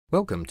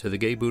Welcome to the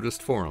Gay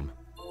Buddhist Forum,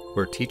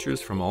 where teachers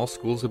from all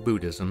schools of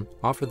Buddhism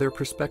offer their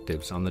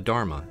perspectives on the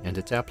Dharma and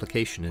its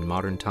application in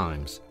modern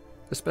times,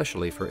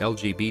 especially for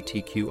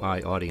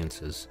LGBTQI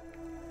audiences.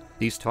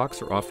 These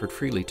talks are offered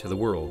freely to the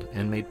world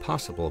and made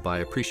possible by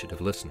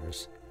appreciative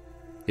listeners.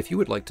 If you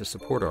would like to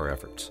support our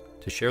efforts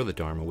to share the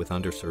Dharma with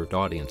underserved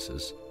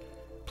audiences,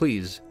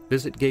 please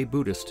visit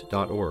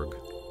gaybuddhist.org.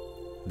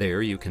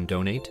 There you can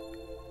donate,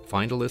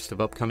 find a list of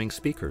upcoming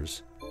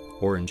speakers,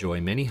 or enjoy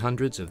many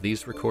hundreds of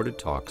these recorded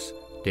talks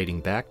dating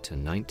back to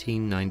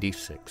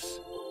 1996.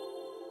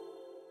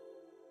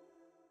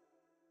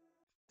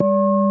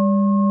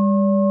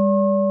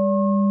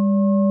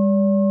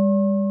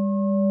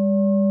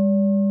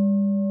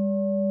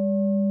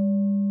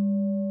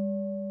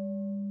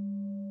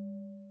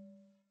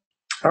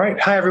 All right.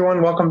 Hi,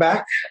 everyone. Welcome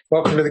back.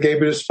 Welcome to the Gay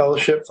Buddhist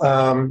Fellowship.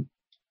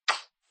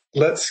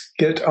 Let's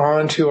get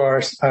on to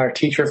our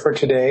teacher for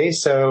today.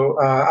 So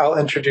I'll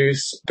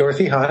introduce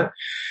Dorothy Hunt.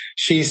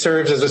 She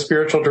serves as a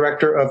spiritual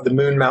director of the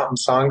Moon Mountain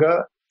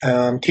Sangha,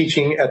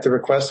 teaching at the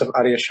request of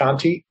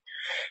Adyashanti.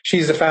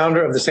 She's the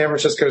founder of the San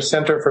Francisco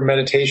Center for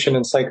Meditation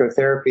and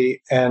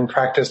Psychotherapy and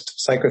practiced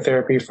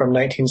psychotherapy from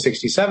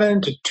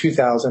 1967 to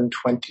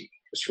 2020.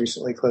 Just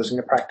recently closing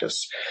the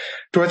practice.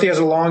 Dorothy has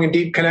a long and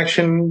deep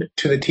connection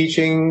to the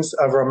teachings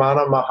of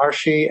Ramana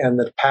Maharshi and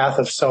the path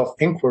of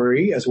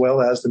self-inquiry, as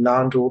well as the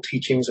non-dual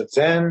teachings of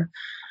Zen,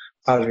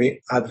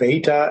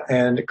 Advaita,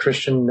 and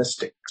Christian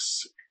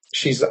mystics.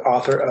 She's the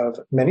author of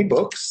many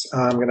books.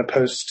 I'm going to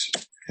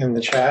post in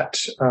the chat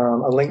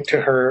a link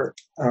to her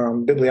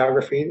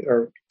bibliography,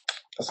 or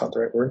that's not the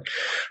right word.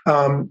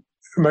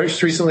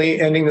 Most recently,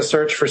 Ending the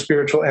Search for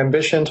Spiritual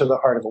Ambition to the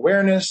Heart of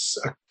Awareness,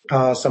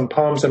 some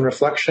poems and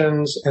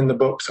reflections in the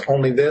books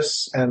Only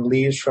This and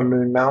Leaves from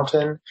Moon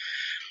Mountain.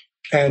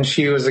 And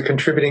she was a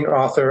contributing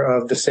author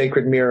of The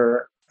Sacred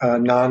Mirror,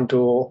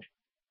 Non-Dual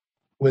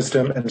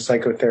Wisdom and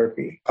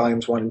Psychotherapy,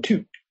 Volumes 1 and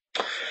 2.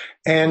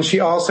 And she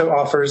also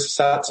offers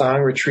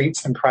satsang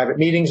retreats and private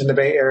meetings in the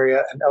Bay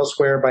Area and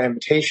elsewhere by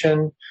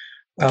invitation.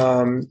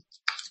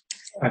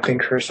 I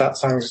think her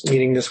satsang's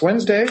meeting this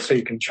Wednesday, so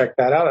you can check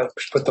that out. I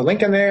put the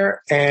link in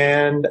there.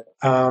 And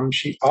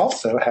she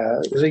also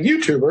is a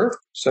YouTuber.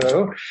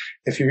 So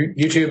if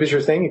YouTube is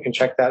your thing, you can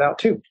check that out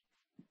too.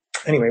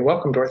 Anyway,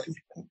 welcome, Dorothy.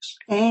 Thanks.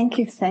 Thank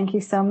you. Thank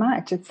you so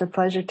much. It's a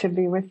pleasure to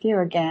be with you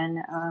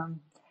again.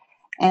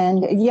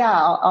 And yeah,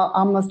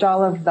 almost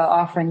all of the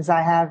offerings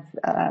I have,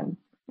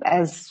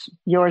 as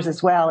yours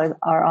as well,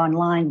 are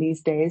online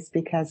these days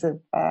because of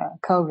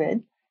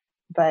COVID.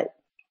 But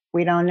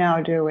we don't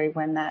know, do we,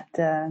 when that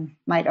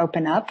might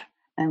open up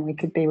and we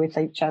could be with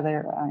each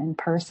other in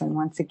person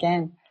once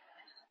again.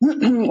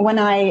 When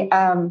I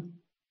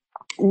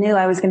knew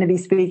I was going to be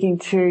speaking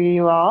to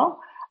you all,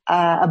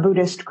 a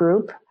Buddhist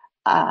group,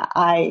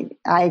 I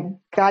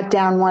got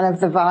down one of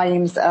the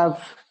volumes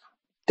of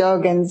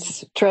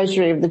Dogen's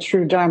Treasury of the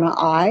True Dharma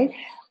I,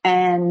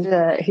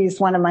 and he's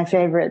one of my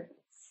favorite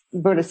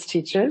Buddhist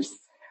teachers.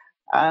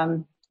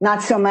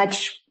 Not so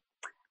much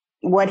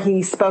what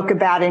he spoke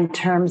about in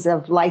terms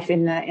of life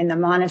in the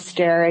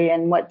monastery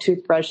and what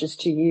toothbrushes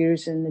to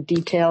use and the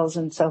details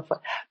and so forth,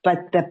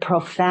 but the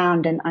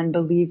profound and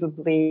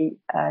unbelievably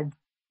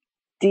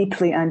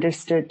deeply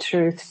understood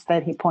truths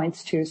that he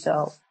points to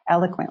so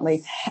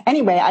eloquently.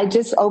 Anyway, I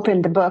just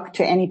opened the book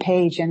to any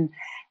page and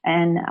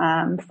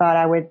thought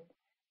I would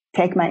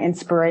take my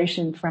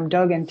inspiration from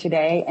Dogen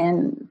today.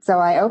 And so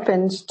I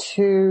opened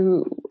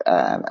to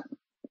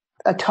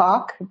a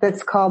talk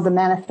that's called The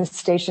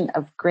Manifestation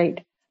of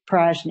Great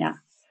Prajna,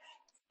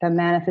 the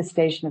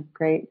manifestation of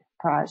great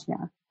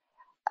Prajna.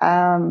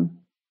 And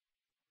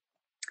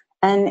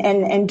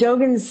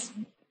Dogen's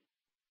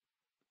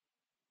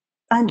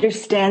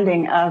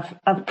understanding of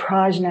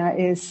Prajna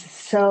is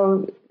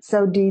so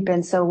deep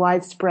and so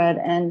widespread,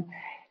 and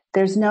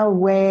there's no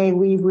way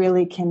we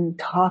really can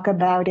talk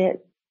about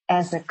it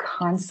as a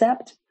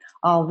concept,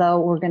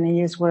 although I'm going to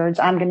use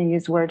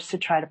words to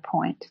try to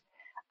point.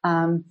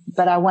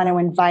 But I want to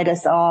invite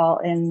us all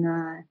in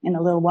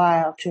a little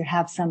while to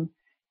have some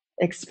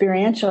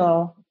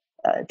experiential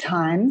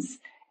times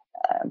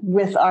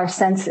with our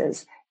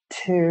senses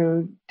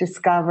to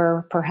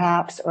discover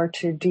perhaps or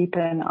to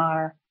deepen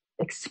our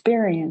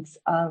experience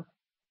of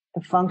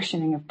the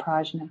functioning of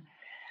Prajna.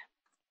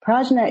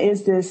 Prajna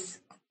is this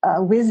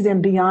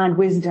wisdom beyond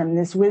wisdom,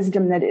 this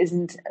wisdom that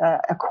isn't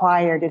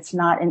acquired. It's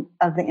not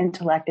of the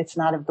intellect. It's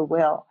not of the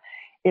will.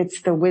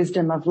 It's the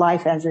wisdom of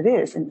life as it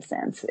is, in a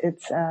sense.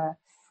 It's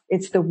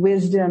the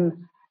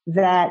wisdom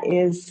that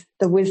is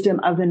the wisdom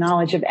of the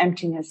knowledge of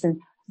emptiness.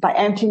 And by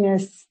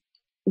emptiness,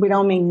 we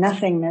don't mean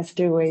nothingness,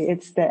 do we?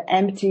 It's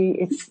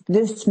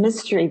this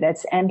mystery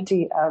that's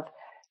empty of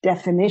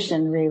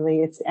definition, really.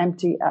 It's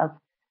empty of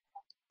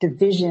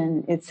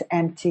division. It's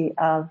empty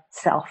of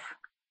self.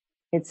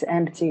 It's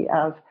empty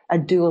of a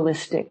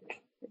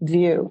dualistic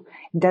view.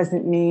 It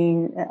doesn't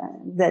mean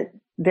that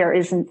there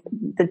isn't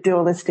the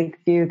dualistic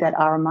view that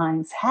our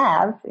minds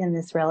have in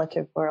this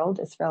relative world,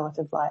 this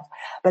relative life.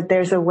 But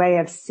there's a way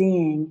of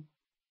seeing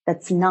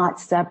that's not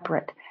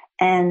separate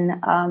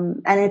And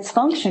it's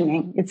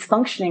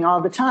functioning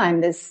all the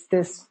time.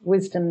 This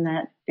wisdom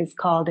that is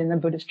called in the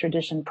Buddhist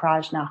tradition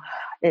Prajna,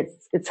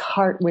 it's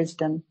heart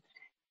wisdom.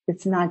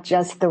 It's not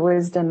just the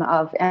wisdom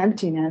of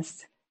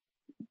emptiness,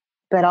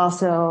 but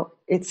also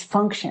its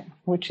function,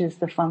 which is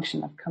the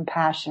function of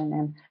compassion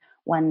and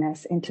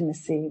oneness,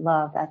 intimacy,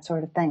 love, that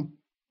sort of thing.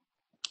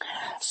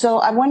 So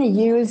I want to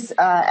use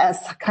as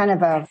kind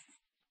of a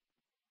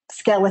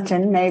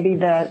skeleton, maybe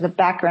the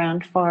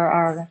background for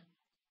our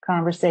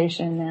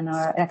conversation and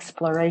our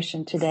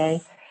exploration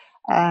today,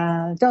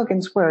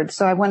 Dogen's words.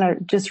 So I want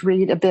to just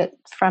read a bit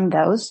from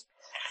those.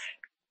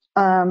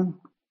 And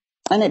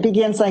it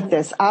begins like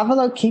this.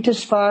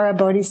 Avalokiteshvara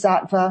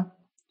Bodhisattva,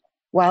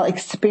 while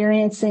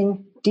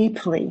experiencing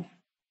deeply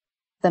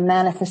the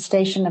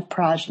manifestation of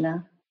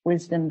prajna,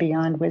 wisdom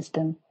beyond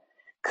wisdom,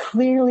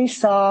 clearly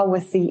saw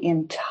with the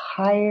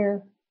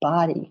entire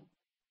body,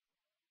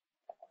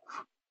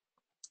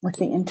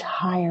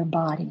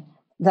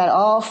 that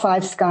all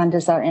 5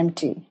 skandhas are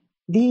empty.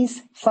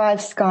 These 5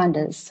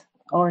 skandhas,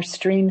 or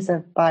streams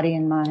of body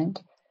and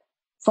mind,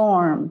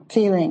 form,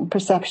 feeling,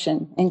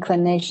 perception,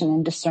 inclination,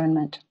 and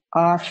discernment,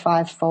 are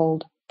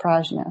 5-fold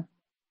prajna.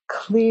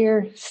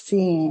 Clear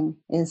seeing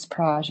is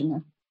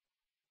prajna.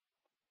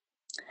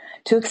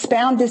 To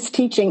expound this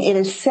teaching, it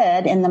is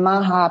said in the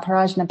Maha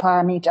Prajna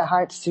Paramita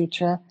Heart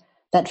Sutra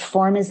that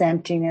form is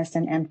emptiness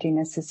and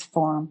emptiness is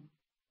form.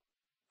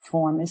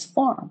 Form is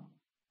form.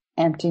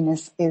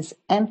 Emptiness is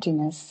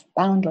emptiness,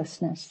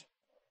 boundlessness.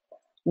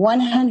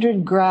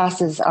 100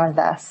 grasses are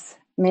thus.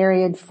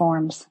 Myriad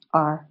forms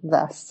are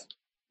thus.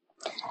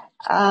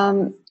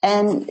 And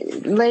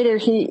later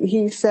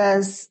he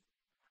says,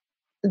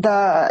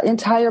 the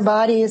entire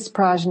body is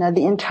prajna,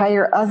 the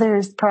entire other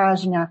is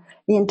prajna,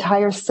 the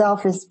entire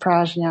self is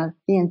prajna,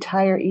 the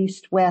entire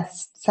east,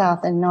 west,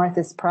 south, and north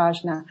is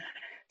prajna.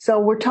 So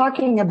we're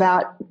talking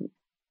about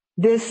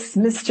this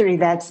mystery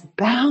that's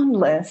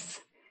boundless,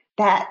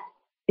 that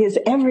is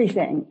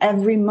everything.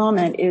 Every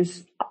moment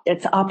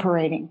it's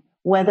operating.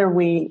 Whether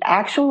we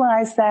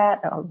actualize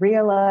that or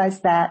realize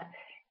that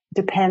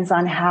depends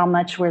on how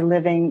much we're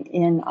living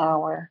in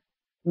our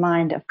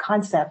mind of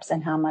concepts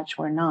and how much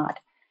we're not.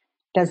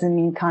 Doesn't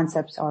mean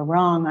concepts are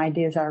wrong,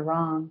 ideas are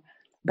wrong,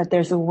 but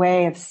there's a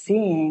way of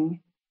seeing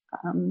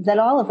that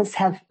all of us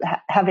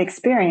have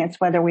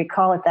experienced, whether we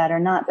call it that or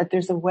not, that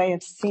there's a way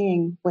of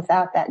seeing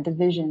without that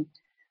division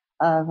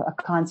of a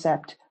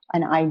concept,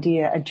 an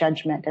idea, a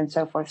judgment, and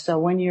so forth. So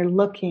when you're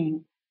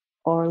looking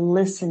or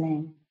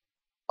listening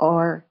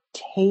or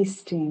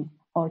tasting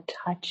or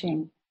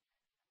touching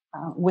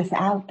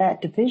without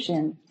that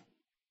division,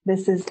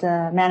 this is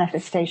the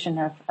manifestation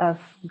of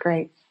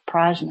great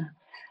prajna.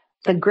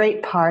 The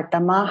great part, the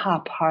maha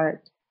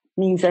part,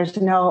 means there's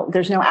no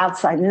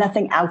outside,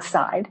 nothing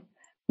outside,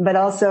 but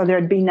also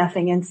there'd be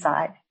nothing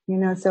inside.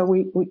 So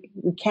we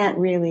can't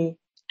really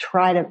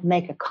try to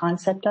make a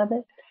concept of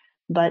it,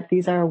 but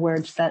these are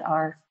words that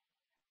are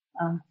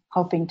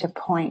hoping to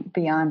point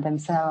beyond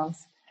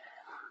themselves.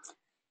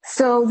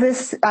 So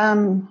this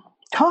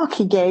talk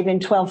he gave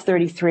in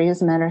 1233,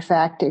 as a matter of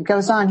fact, it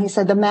goes on. He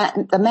said the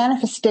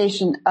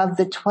manifestation of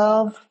the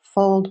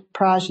 12-fold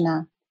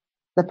prajna,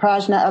 the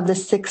prajna of the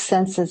 6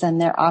 senses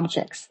and their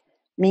objects,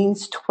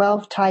 means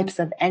 12 types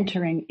of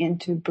entering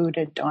into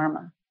Buddha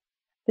Dharma.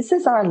 This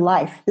is our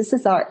life. This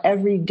is our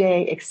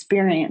everyday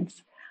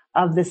experience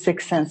of the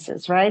 6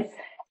 senses, right?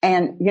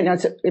 And,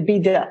 it'd be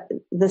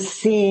the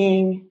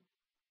seeing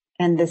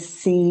and the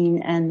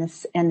seen and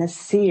the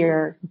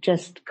seer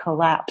just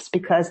collapse,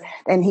 because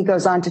then he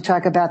goes on to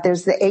talk about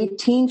there's the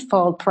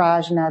 18-fold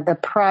prajna, the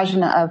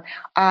prajna of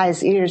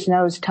eyes, ears,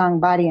 nose, tongue,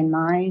 body, and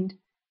mind,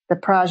 the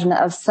prajna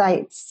of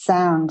sight,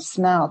 sound,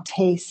 smell,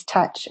 taste,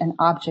 touch, and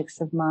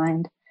objects of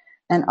mind,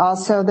 and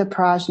also the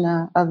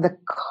prajna of the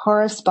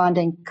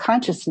corresponding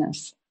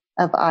consciousness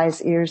of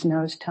eyes, ears,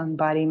 nose, tongue,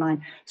 body,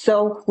 mind.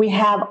 So we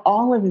have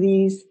all of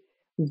these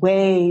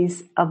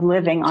ways of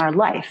living our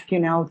life.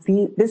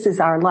 This is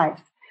our life.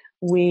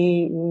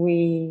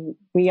 We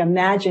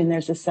imagine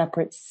there's a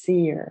separate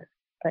seer,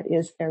 but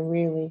is there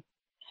really?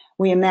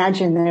 We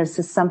imagine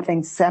there's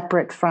something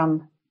separate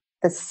from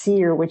the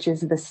seer, which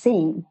is the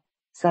seen,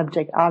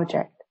 subject,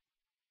 object.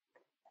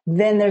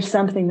 Then there's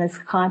something that's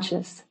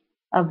conscious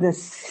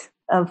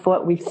of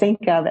what we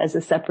think of as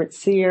a separate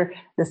seer,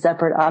 the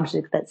separate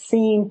object that's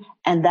seen,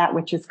 and that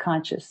which is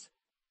conscious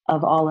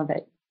of all of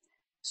it.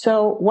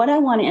 So what I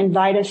want to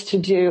invite us to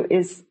do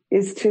is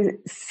to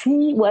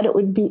see what it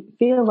would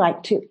feel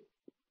like to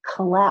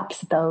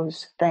collapse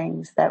those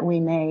things that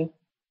we may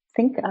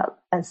think of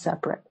as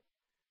separate.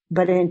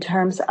 But in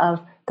terms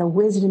of the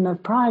wisdom of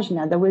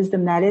prajna, the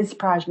wisdom that is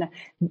prajna,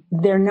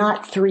 they're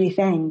not 3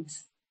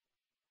 things.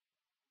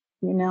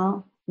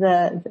 The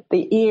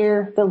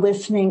ear, the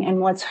listening, and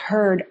what's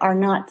heard are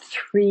not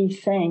 3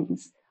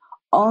 things.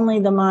 Only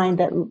the mind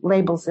that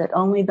labels it,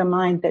 only the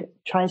mind that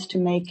tries to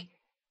make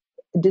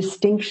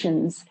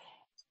distinctions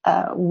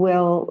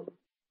will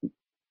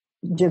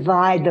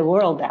divide the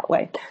world that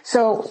way.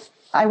 So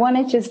I want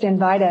to just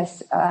invite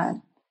us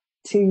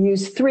to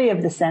use 3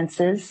 of the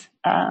senses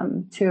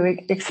to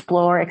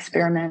explore,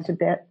 experiment a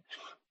bit.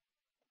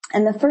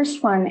 And the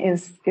first one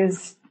is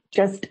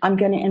just, I'm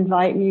going to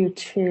invite you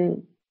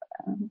to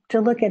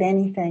look at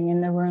anything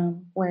in the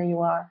room where you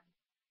are.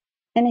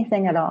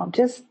 Anything at all.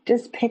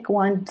 Just pick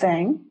one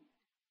thing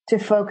to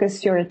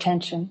focus your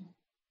attention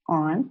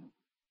on.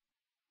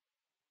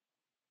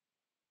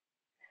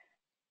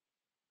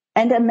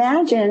 And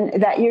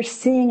imagine that you're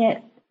seeing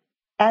it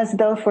as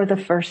though for the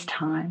first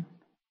time.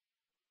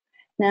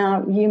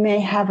 Now, you may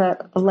have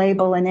a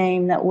label, a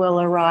name that will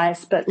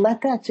arise, but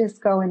let that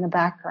just go in the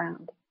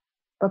background.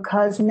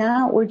 Because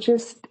now we're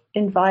just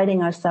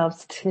inviting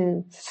ourselves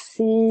to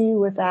see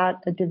without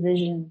a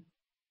division.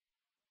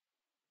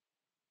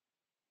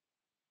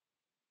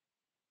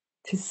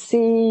 To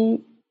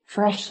see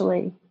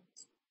freshly.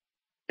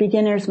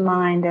 Beginner's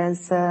mind,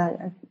 as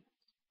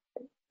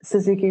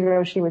Suzuki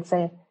Roshi would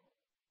say.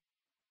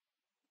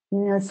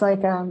 It's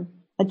like a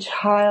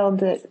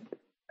child,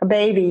 a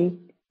baby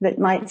that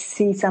might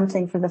see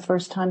something for the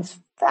first time is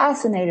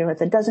fascinated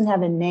with it, doesn't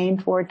have a name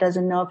for it,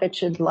 doesn't know if it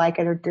should like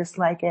it or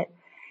dislike it,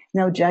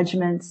 no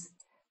judgments,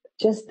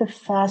 just the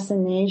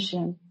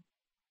fascination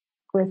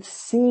with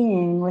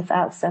seeing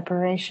without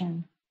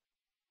separation.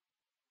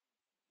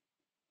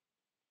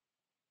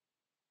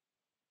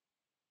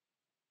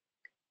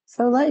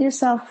 So let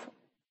yourself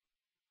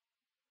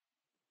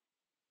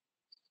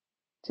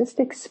just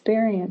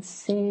experience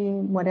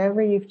seeing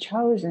whatever you've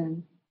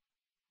chosen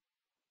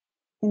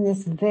in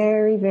this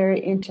very, very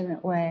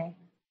intimate way,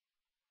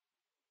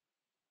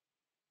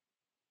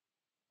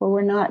 where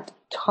we're not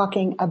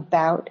talking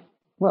about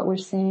what we're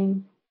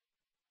seeing.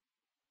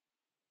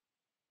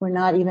 We're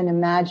not even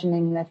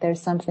imagining that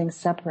there's something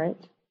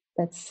separate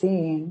that's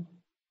seeing.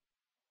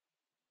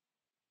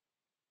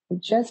 We're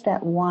just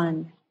at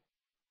one,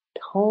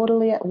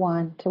 totally at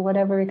one, to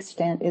whatever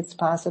extent it's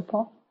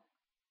possible.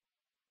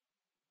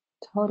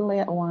 Totally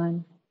at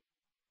one.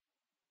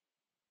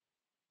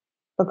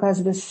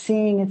 Because the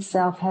seeing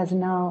itself has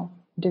no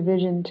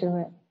division to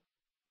it.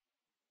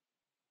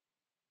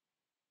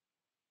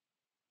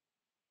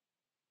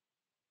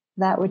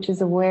 That which is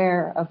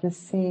aware of the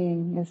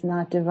seeing is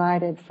not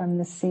divided from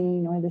the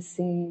seen or the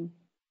seeing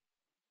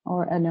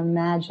or an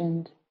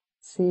imagined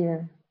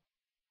seer.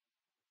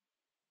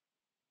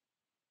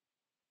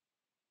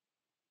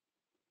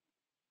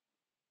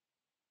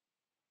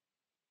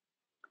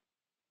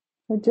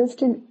 We're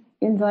just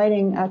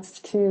inviting us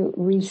to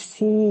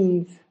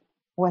receive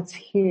what's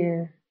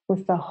here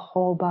with the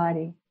whole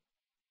body,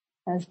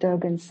 as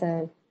Dogen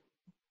said.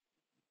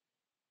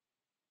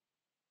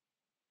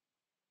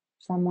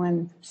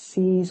 Someone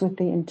sees with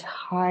the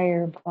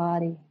entire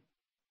body.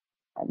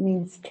 That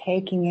means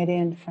taking it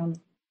in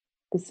from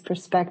this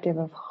perspective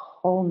of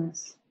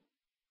wholeness,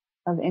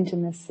 of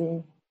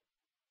intimacy,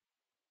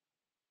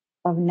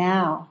 of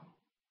now.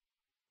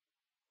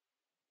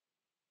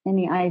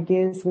 Any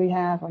ideas we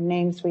have or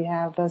names we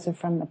have, those are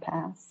from the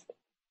past.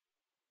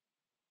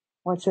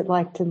 What's it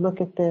like to look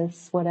at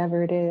this,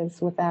 whatever it is,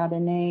 without a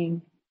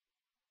name?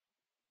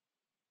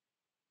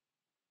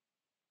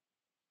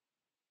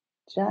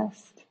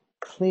 Just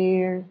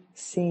clear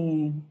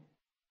seeing.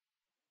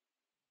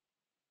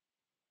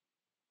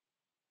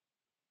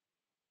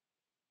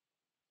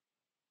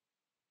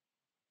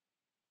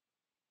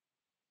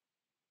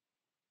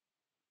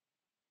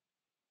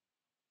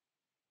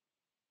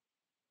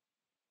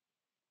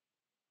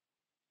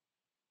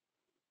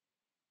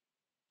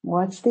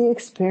 What's the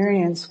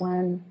experience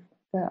when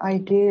the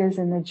ideas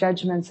and the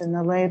judgments and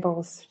the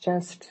labels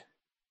just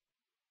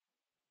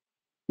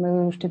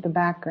move to the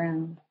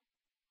background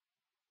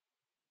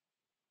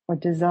or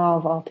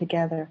dissolve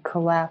altogether,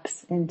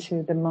 collapse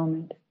into the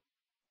moment,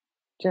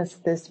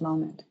 just this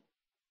moment,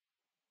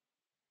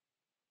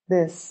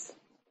 this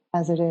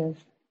as it is?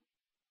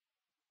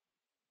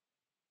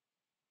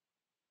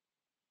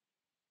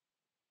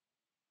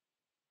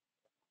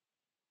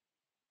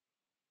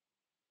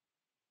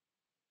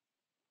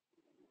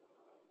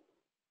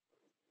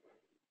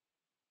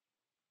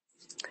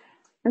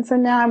 And so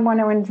now I want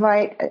to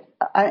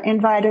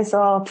invite us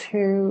all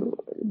to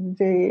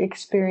the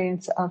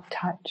experience of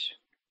touch.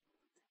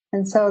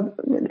 And so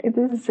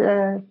this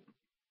is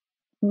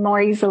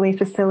more easily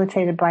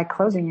facilitated by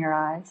closing your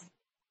eyes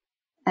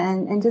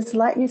and just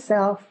let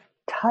yourself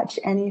touch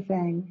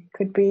anything.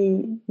 Could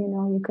be,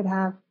 you could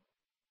have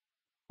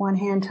one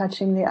hand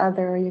touching the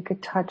other, or you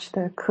could touch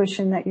the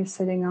cushion that you're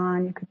sitting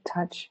on. You could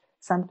touch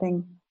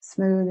something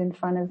smooth in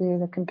front of you,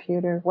 the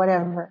computer,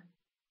 whatever.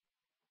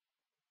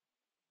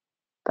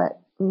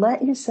 But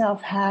let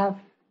yourself have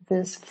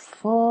this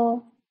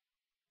full,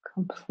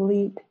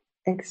 complete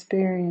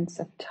experience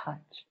of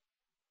touch.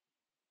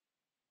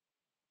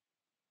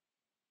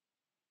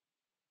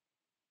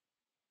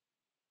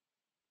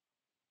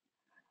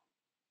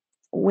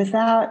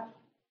 Without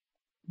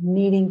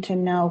needing to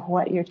know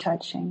what you're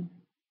touching.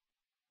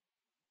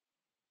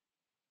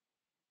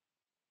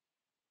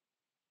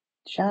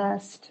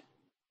 Just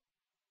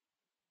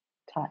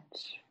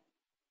touch.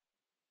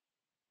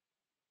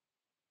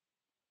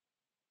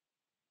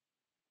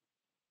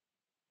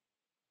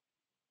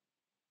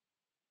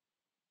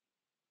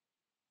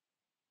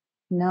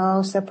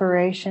 No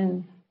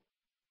separation.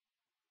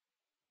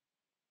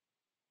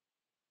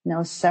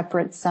 No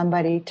separate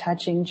somebody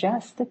touching,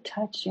 just the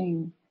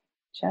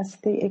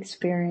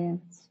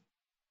experience.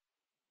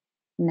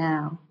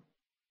 Now.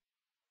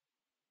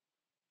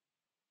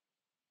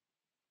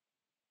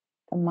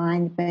 The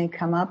mind may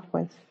come up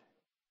with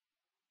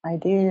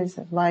ideas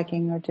of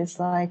liking or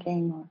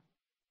disliking, or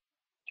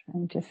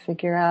trying to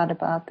figure out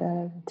about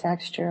the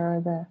texture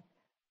or the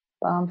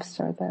bumps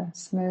or the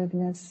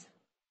smoothness.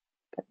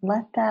 But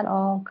let that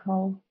all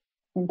go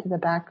into the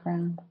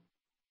background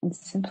and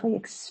simply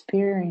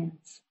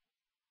experience,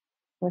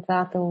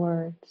 without the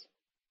words,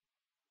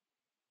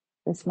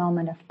 this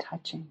moment of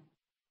touching.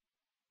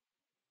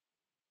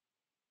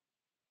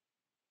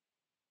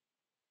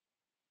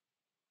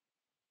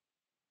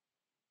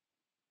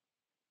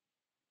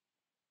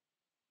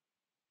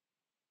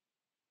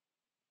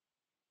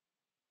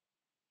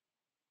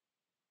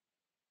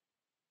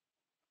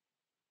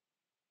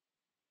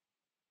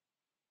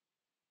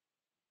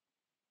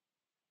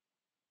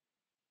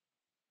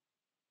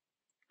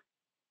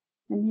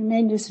 And you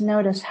may just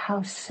notice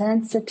how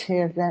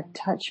sensitive that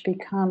touch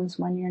becomes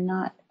when you're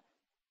not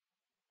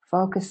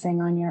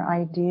focusing on your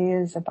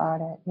ideas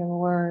about it, your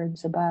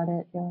words about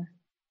it, your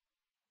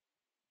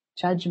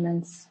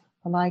judgments,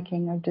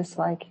 liking or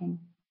disliking.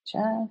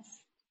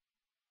 Just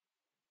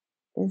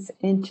this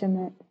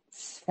intimate,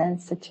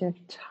 sensitive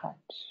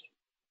touch.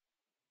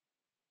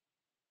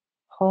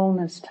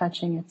 Wholeness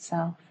touching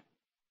itself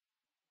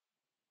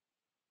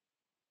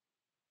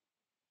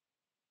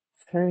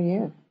through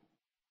you,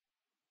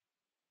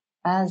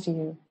 as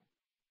you.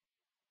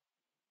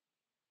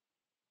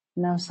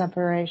 No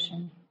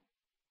separation.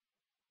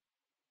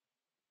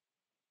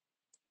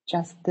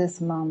 Just this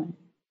moment.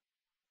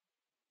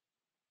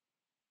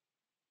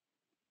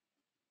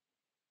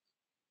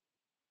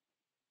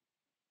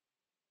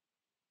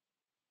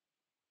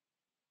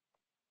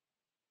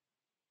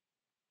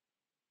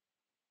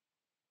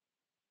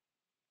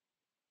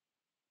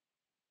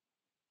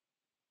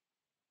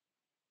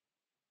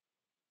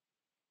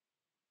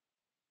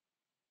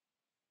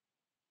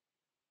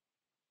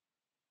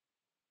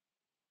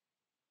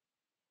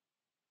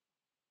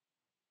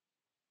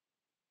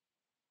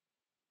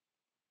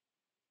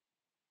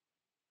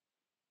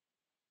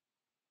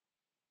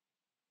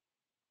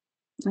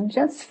 And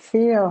just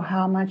feel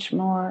how much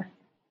more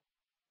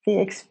the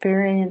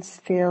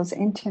experience feels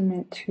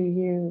intimate to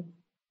you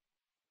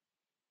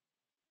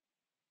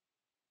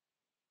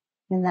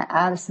in the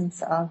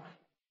absence of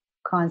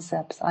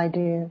concepts,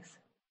 ideas.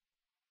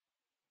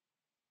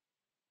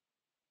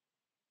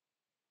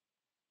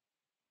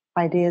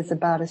 Ideas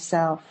about a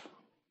self.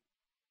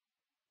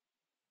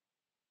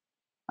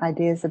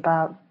 Ideas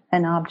about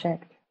an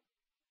object.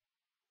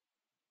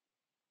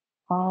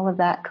 All of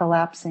that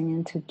collapsing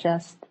into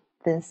just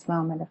this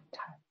moment of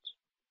touch.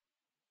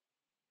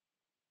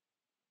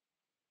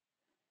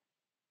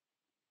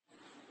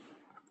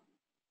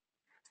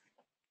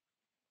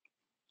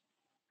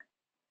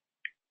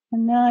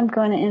 And now I'm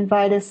going to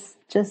invite us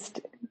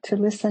just to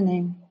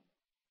listening.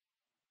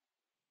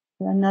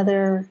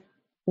 Another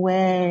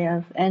way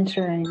of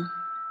entering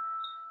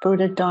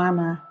Buddha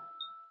Dharma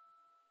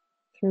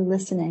through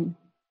listening.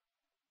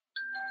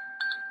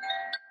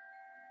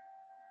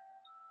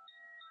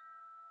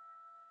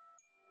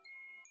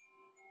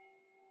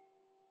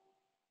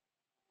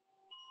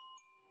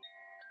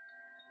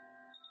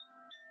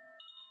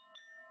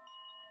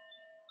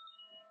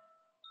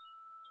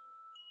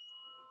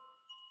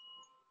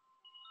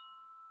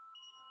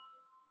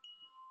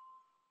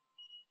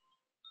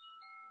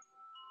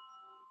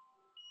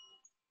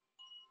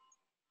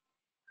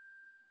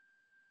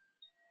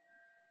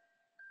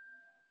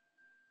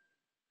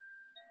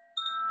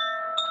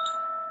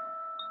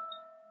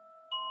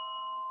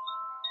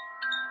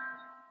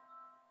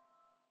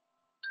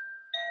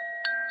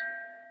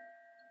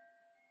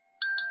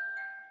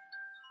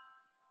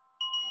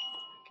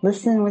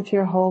 Listen with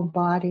your whole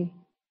body.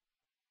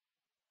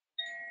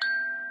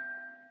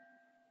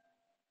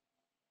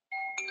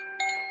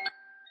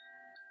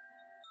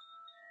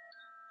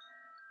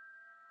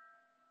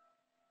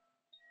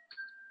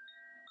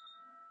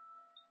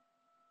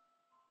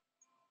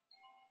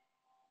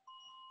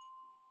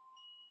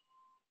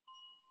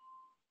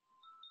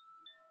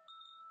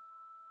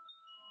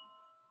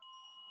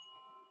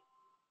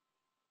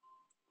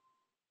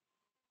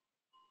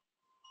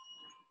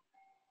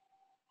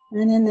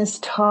 And in this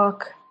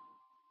talk,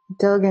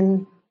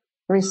 Dogen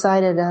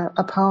recited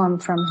a poem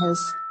from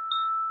his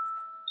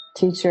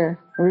teacher,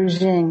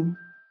 Rujing.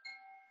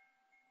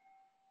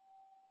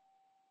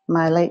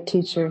 My late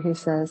teacher, he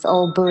says,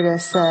 old Buddha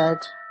said,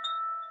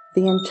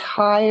 the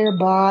entire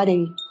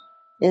body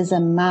is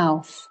a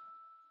mouth,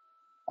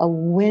 a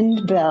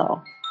wind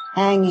bell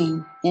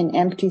hanging in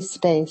empty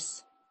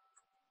space.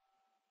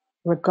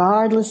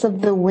 Regardless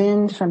of the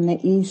wind from the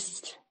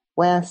east,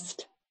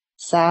 west,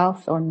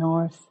 south, or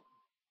north,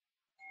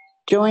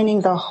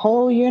 joining the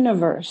whole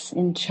universe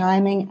in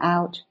chiming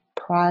out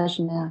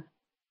Prajna.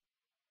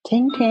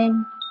 Ting,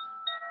 ting,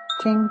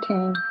 ting,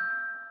 ting,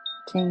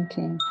 ting,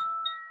 ting.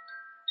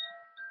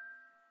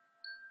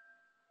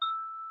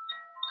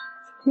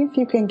 See if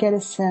you can get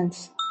a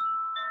sense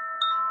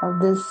of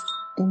this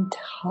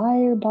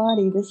entire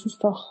body. This is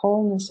the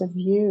wholeness of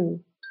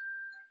you.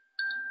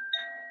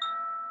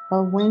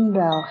 A wind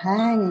bell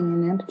hanging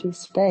in empty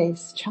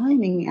space,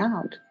 chiming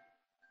out,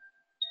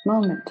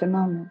 moment to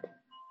moment,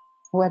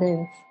 what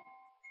is.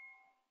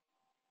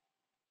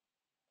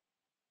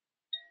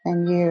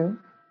 And you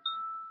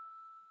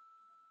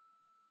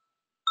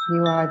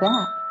are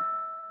that.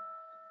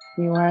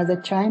 You are the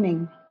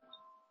chiming.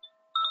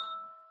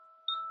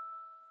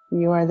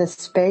 You are the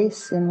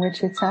space in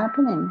which it's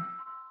happening.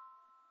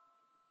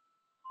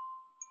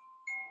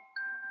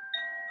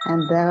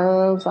 And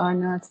those are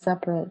not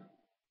separate.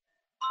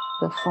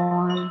 The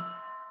form,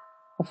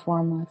 the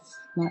formless,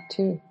 not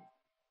two.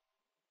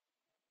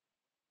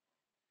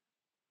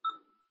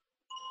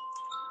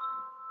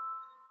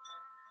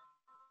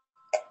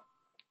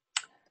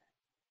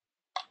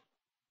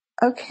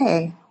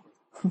 Okay.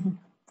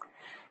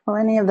 Well,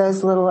 any of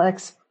those little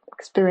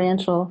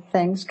experiential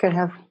things could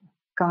have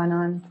gone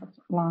on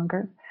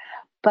longer.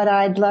 But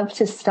I'd love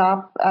to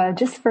stop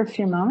just for a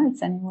few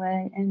moments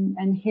anyway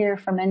and hear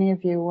from any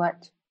of you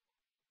what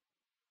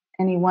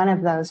any one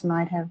of those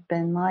might have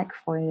been like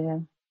for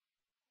you.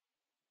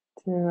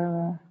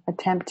 To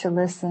attempt to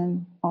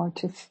listen or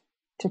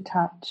to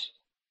touch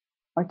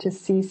or to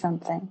see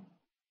something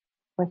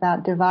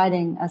without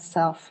dividing a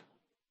self,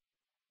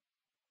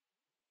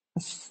 a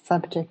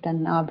subject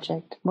and an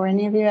object. Were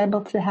any of you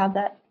able to have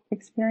that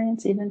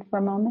experience even for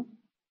a moment?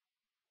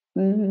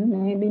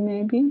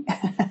 Maybe.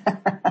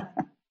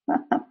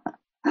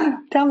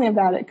 Tell me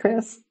about it,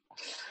 Chris.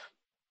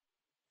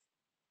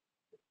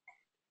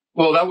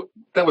 Well,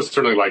 that was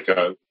certainly like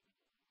a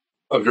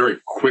very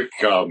quick.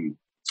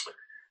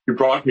 You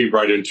brought me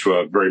right into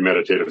a very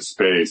meditative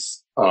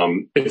space.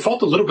 It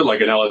felt a little bit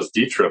like an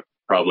LSD trip,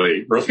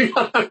 probably early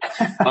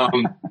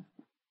on.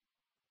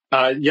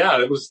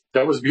 That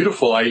was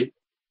beautiful.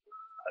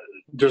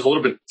 There's a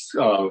little bit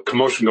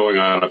commotion going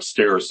on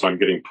upstairs, so I'm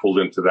getting pulled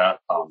into that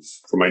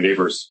for my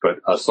neighbors. But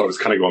so I was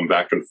kind of going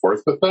back and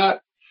forth with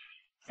that.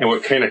 And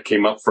what kind of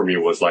came up for me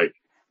was like,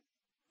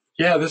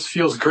 yeah, this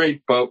feels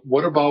great, but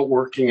what about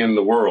working in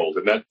the world?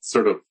 And that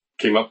sort of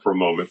came up for a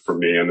moment for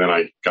me, and then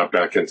I got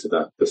back into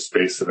the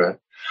space of it.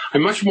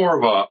 I'm much more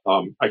of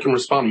I can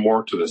respond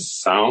more to the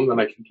sound than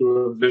I can do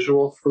a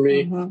visual for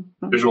me.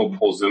 Mm-hmm. Visual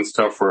pulls in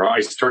stuff where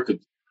I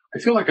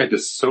feel like I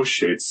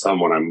dissociate some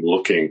when I'm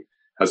looking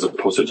as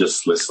opposed to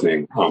just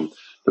listening.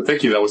 But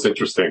thank you, that was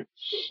interesting.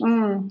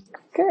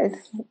 Good.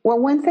 Well,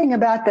 one thing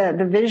about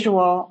the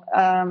visual,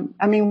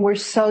 we're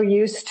so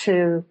used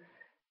to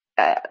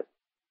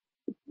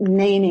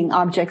naming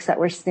objects that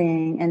we're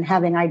seeing and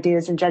having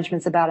ideas and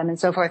judgments about them and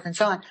so forth and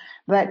so on.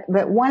 But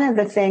one of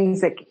the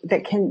things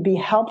that can be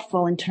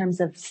helpful in terms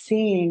of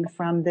seeing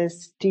from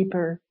this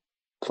deeper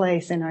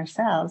place in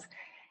ourselves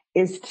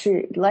is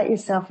to let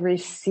yourself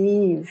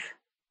receive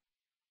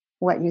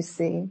what you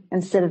see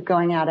instead of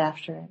going out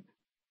after it.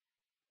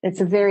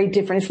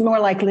 It's more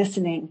like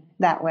listening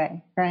that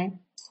way, right?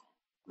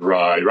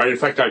 Right. In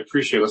fact, I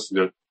appreciate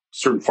listening to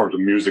certain forms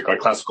of music, like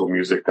classical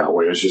music that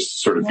way. It's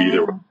just sort of be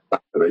there.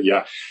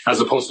 Yeah.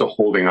 As opposed to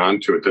holding on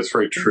to it. That's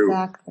very true.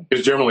 Exactly.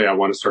 Because generally I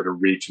want to start to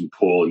reach and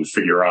pull and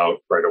figure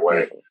out right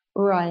away.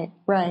 Right.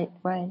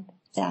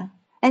 Yeah.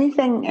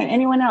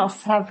 Anyone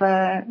else have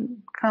a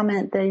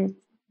comment they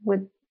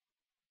would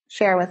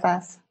share with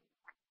us?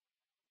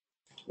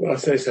 Well, I'll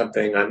say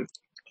something.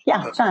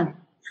 John.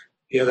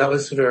 Yeah, that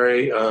was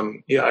very,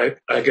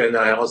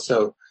 I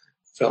also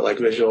felt like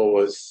there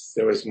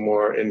was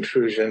more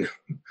intrusion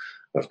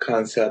of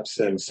concepts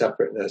and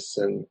separateness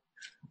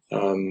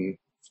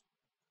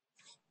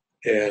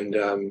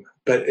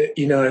but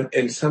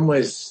in some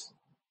ways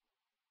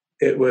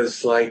it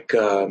was like,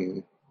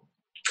 kind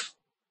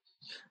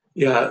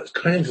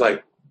of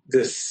like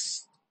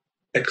this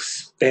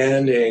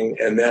expanding,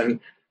 and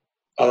then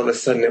all of a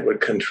sudden it would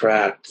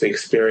contract the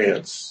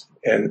experience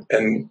and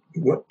in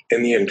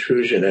the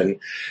intrusion. And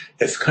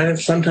it's kind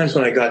of sometimes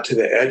when I got to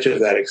the edge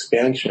of that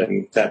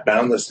expansion, that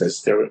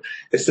boundlessness,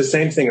 it's the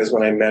same thing as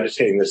when I'm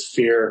meditating, this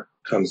fear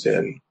comes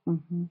in of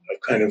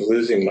kind of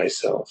losing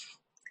myself.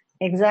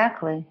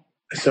 Exactly.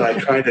 So I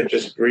try to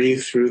just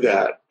breathe through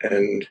that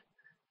and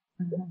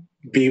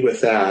be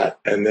with that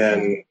and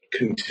then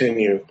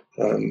continue.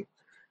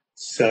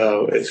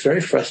 So it's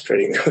very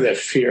frustrating though, that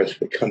fear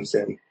that comes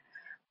in.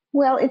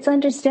 Well, it's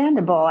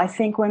understandable. I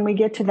think when we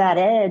get to that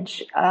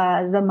edge,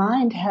 the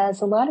mind has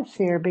a lot of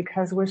fear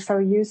because we're so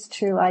used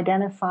to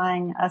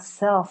identifying a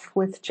self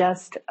with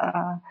just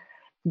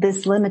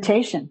this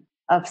limitation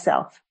of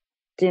self.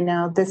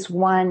 This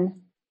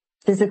one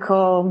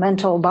physical,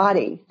 mental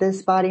body,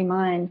 this body,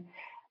 mind.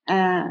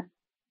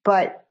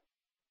 But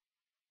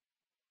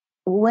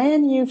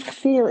when you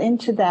feel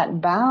into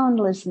that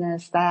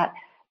boundlessness, that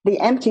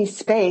the empty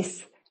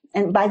space,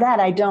 and by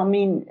that I don't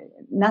mean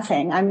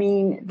nothing. I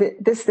mean,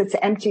 this that's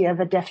empty of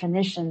a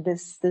definition,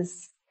 this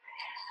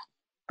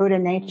Buddha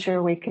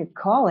nature, we could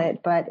call it,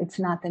 but it's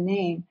not the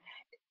name.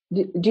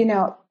 Do you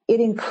know,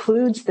 it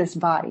includes this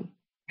body,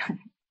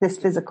 this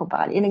physical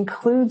body. It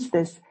includes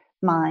this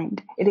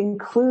mind. It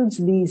includes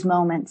these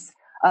moments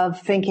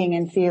of thinking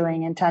and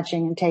feeling and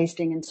touching and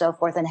tasting and so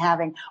forth and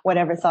having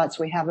whatever thoughts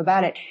we have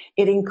about it.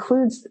 It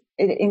includes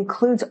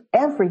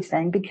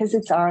everything because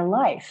it's our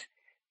life.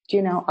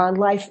 You know, our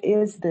life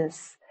is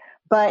this.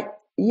 But,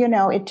 you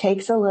know, it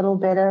takes a little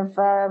bit of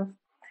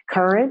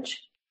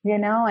courage, you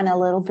know, and a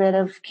little bit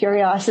of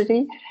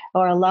curiosity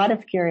or a lot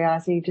of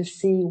curiosity to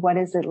see what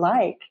is it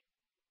like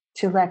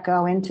to let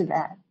go into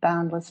that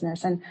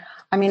boundlessness. And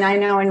I mean, I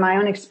know in my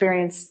own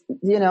experience,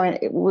 you know,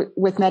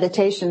 with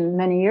meditation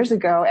many years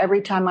ago,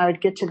 every time I would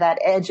get to that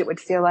edge, it would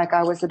feel like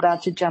I was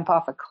about to jump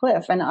off a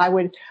cliff. And I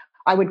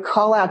would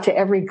call out to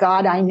every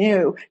God I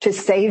knew to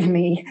save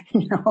me.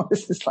 You know,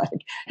 this is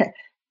like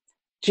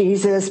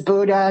Jesus,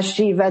 Buddha,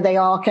 Shiva, they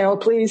all can, oh,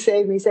 please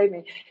save me, save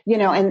me. You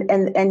know,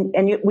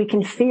 and we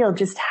can feel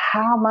just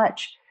how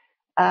much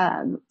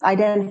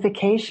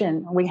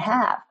identification we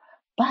have.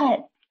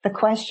 But the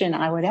question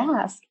I would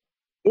ask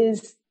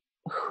is,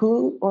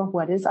 who or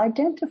what is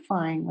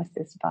identifying with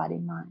this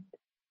body-mind?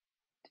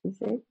 Do you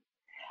see?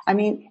 I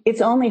mean,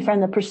 it's only from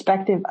the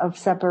perspective of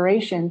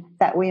separation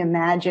that we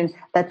imagine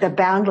that the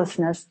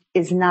boundlessness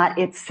is not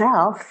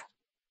itself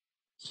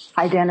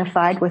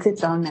identified with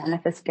its own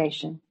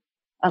manifestation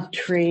of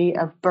tree,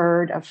 of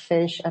bird, of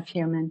fish, of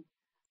human,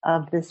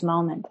 of this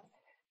moment.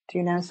 Do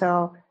you know?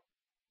 So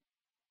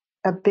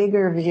a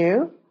bigger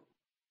view,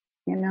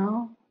 you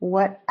know,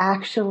 what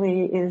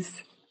actually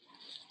is,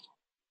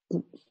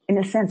 in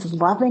a sense,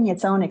 loving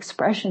its own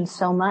expression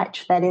so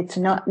much that it's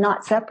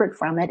not separate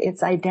from it.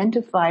 It's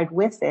identified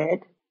with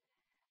it.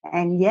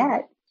 And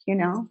yet, you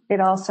know, it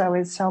also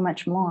is so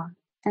much more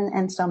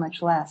and so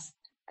much less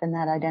than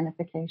that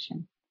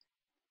identification.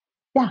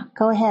 Yeah,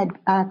 go ahead.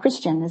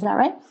 Christian, is that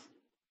right?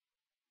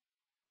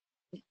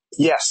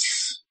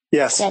 Yes.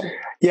 Okay.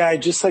 Yeah,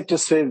 I'd just like to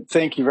say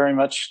thank you very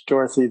much,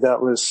 Dorothy.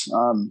 That was,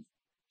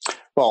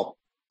 well,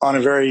 on a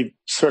very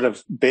sort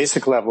of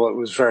basic level, it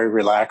was very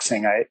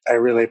relaxing. I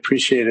really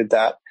appreciated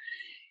that.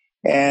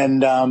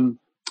 And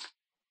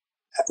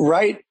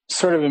right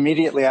sort of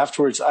immediately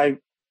afterwards,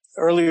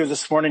 earlier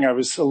this morning, I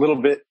was a little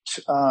bit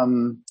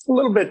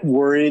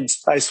worried,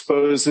 I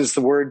suppose is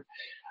the word,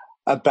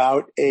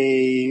 about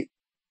a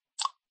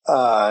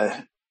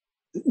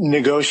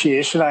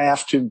negotiation I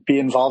have to be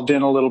involved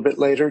in a little bit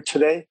later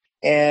today.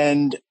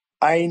 And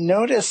I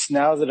notice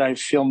now that I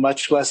feel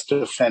much less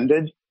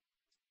defended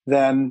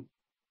than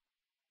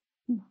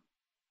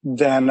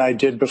I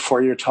did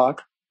before your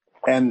talk.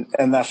 And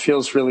that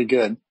feels really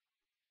good.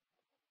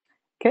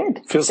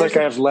 Good. Feels like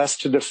I have less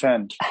to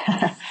defend.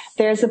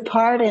 There's a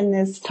part in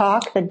this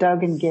talk that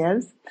Dogen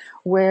gives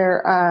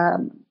where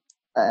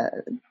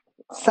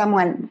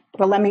someone,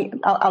 well,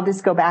 I'll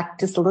just go back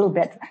just a little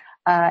bit.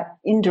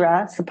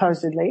 Indra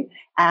supposedly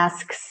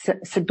asks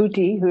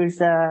Subhuti,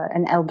 who's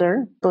an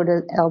elder,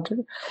 Buddha elder,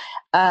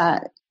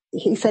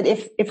 he said,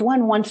 if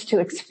one wants to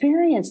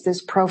experience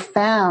this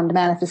profound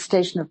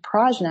manifestation of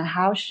prajna,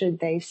 how should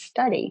they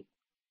study?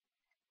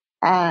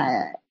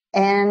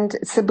 And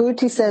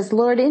Subhuti says,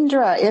 Lord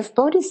Indra, if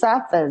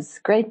bodhisattvas,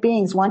 great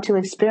beings, want to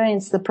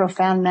experience the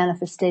profound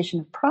manifestation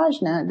of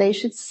prajna, they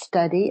should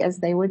study as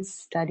they would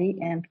study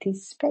empty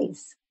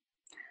space.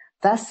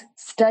 Thus,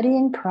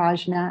 studying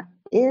prajna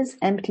is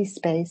empty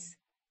space.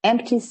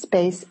 Empty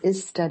space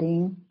is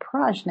studying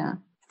prajna.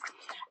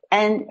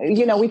 And,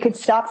 you know, we could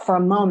stop for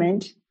a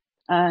moment.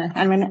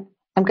 I'm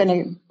going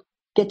to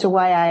get to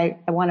why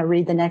I want to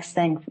read the next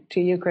thing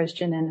to you,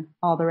 Christian, and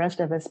all the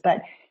rest of us.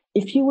 But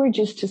if you were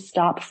just to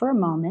stop for a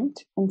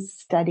moment and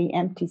study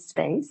empty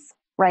space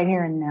right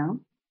here and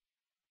now,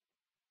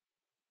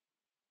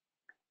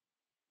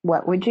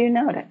 what would you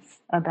notice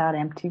about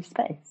empty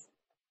space?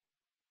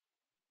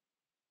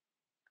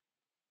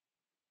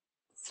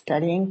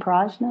 Studying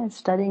prajna is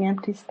studying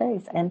empty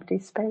space. Empty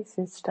space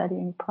is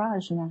studying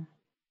prajna.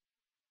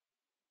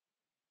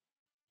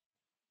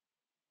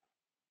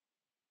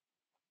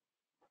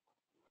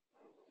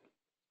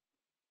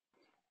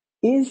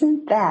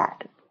 Isn't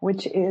that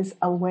which is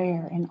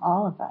aware in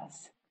all of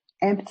us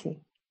empty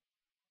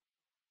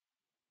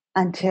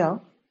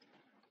until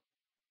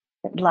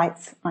it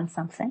lights on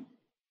something,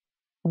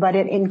 but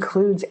it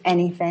includes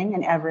anything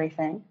and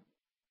everything?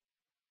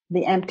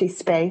 The empty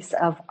space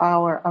of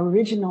our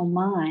original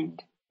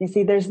mind. You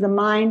see, there's the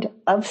mind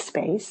of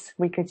space,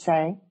 we could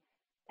say,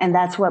 and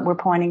that's what we're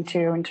pointing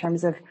to in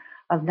terms of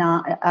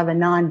a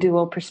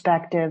non-dual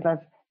perspective, of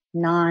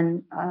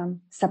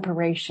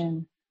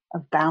non-separation,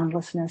 of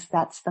boundlessness.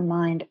 That's the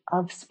mind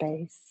of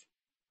space,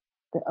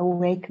 the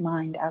awake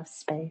mind of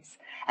space.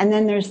 And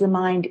then there's the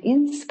mind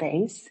in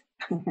space,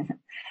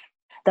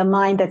 the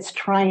mind that's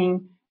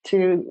trying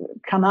to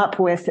come up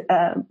with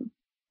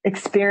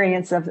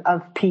experience of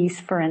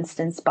peace, for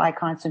instance, by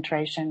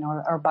concentration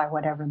or by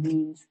whatever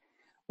means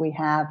we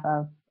have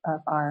of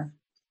our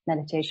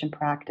meditation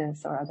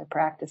practice or other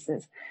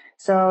practices.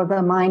 So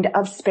the mind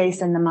of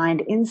space and the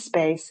mind in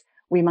space,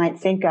 we might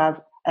think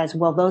of as,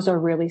 well, those are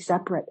really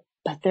separate,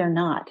 but they're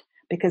not,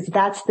 because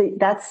that's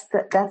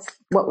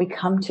what we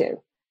come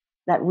to,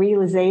 that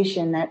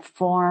realization that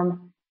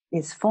form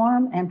is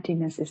form,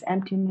 emptiness is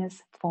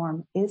emptiness,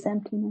 form is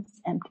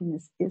emptiness,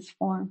 emptiness is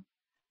form,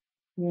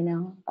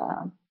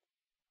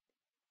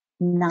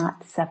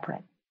 not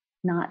separate,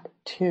 not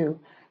two.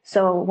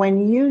 So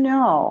when you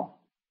know,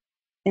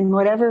 in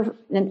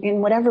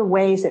whatever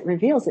ways it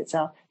reveals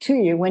itself to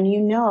you, when you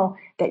know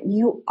that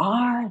you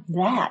are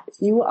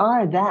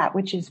that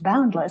which is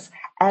boundless,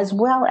 as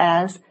well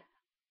as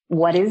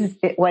what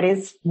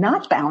is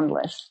not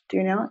boundless,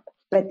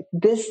 but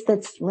this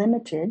that's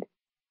limited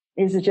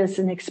is just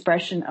an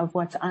expression of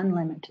what's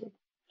unlimited.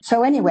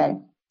 So anyway,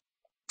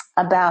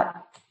 about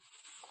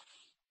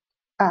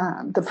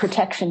the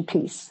protection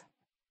piece.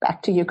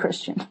 Back to you,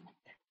 Christian.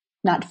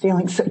 Not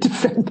feeling so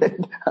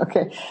defended.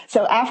 Okay.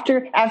 So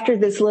after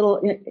this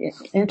little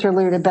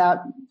interlude about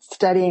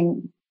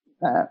studying,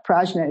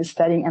 Prajna is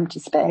studying empty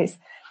space.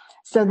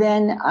 So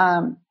then,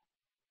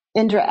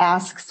 Indra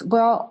asks,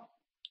 well,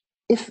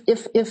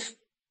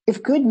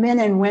 if good men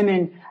and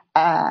women,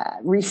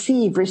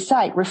 receive,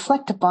 recite,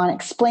 reflect upon,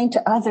 explain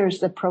to others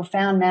the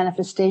profound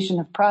manifestation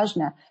of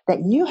Prajna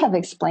that you have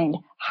explained,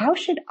 how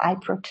should I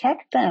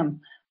protect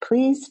them?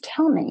 Please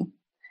tell me.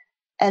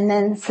 And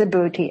then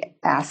Subhuti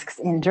asks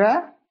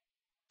Indra,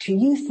 do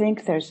you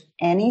think there's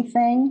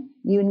anything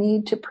you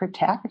need to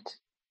protect?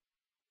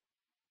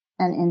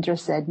 And Indra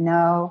said,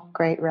 no,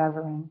 great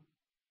reverend.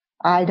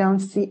 I don't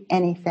see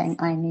anything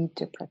I need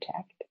to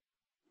protect.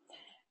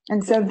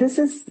 And so this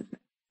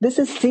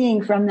is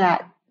seeing from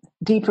that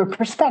deeper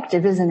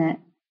perspective, isn't it?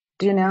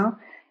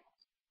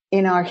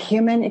 In our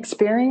human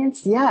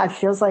experience, it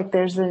feels like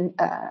there's a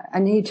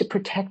need to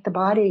protect the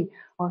body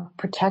or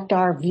protect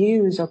our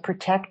views or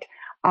protect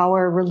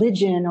our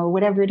religion or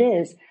whatever it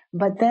is.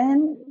 But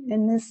then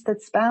in this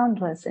that's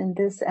boundless, in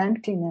this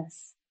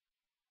emptiness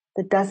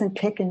that doesn't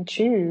pick and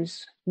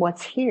choose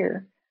what's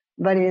here,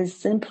 but is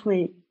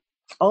simply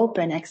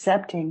open,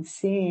 accepting,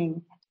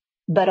 seeing,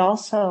 but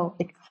also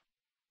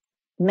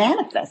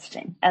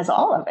manifesting as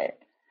all of it.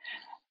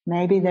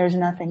 Maybe there's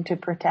nothing to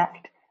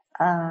protect,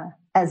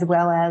 as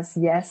well as,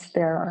 yes,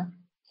 there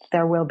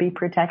will be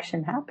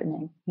protection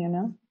happening,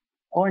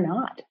 or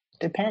not,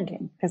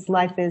 depending, because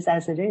life is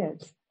as it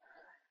is.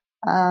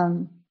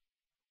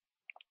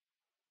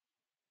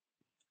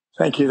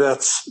 Thank you.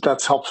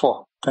 That's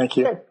helpful. Thank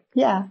you. Good.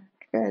 Yeah,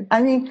 good.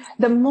 I mean,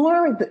 the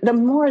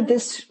more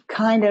this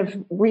kind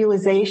of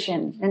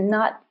realization, and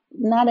not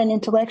an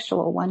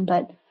intellectual one,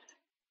 but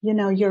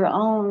your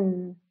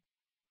own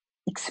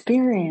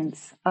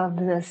experience of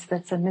this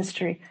that's a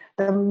mystery,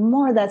 the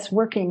more that's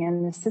working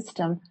in the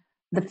system,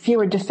 the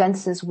fewer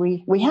defenses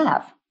we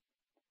have.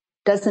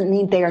 Doesn't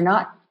mean they are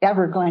not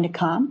ever going to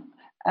come,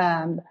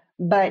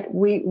 but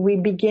we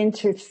begin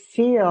to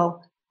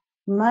feel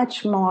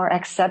much more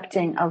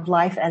accepting of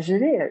life as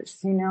it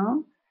is,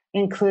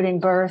 including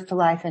birth,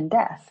 life, and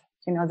death.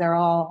 They're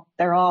all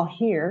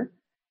here,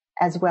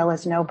 as well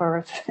as no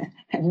birth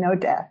and no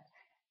death,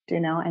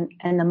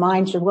 and the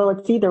mind said, well,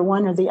 it's either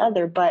one or the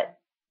other, but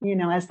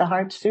as the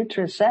Heart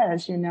Sutra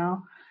says,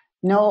 no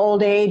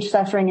old age,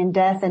 suffering, and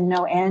death, and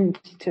no end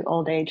to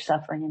old age,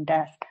 suffering, and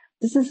death.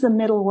 This is the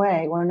middle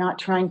way. We're not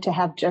trying to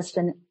have just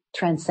a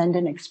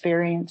transcendent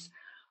experience.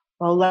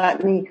 Well,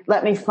 let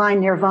me find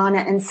nirvana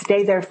and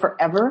stay there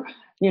forever.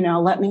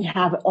 Let me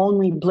have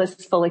only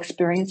blissful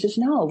experiences.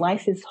 No,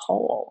 life is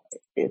whole.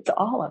 It's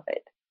all of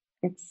it.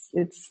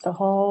 It's the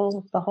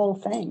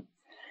whole thing.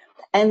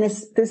 And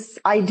this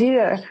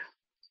idea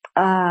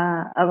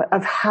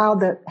of how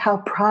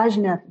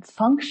Prajna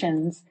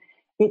functions,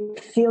 it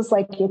feels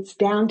like it's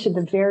down to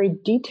the very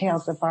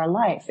details of our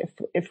life.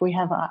 If we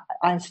have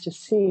eyes to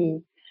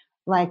see,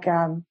 like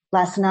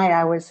last night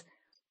I was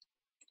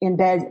in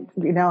bed,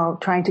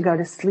 trying to go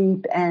to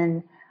sleep,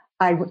 and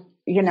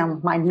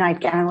my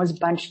nightgown was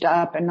bunched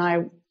up,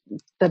 and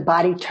the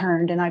body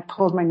turned, and I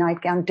pulled my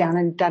nightgown down,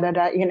 and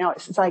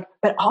it's like,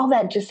 but all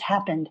that just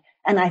happened,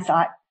 and I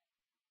thought,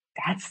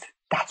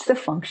 that's the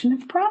function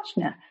of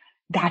Prajna.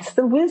 That's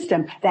the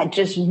wisdom that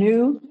just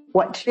knew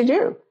what to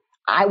do.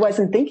 I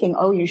wasn't thinking,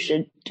 oh, you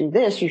should do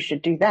this, you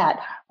should do that.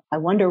 I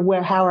wonder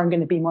how I'm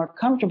going to be more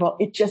comfortable.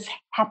 It just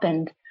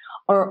happened.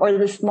 Or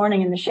this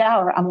morning in the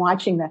shower, I'm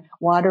watching the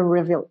water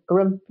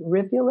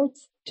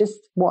rivulets just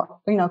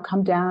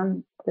come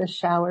down the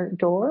shower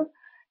door.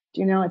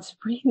 It's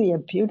really a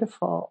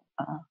beautiful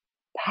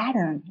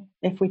pattern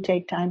if we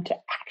take time to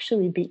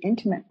actually be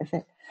intimate with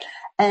it.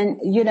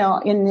 And,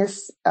 in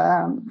this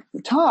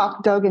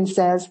talk, Dogen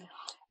says,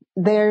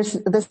 there's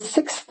the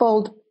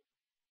sixfold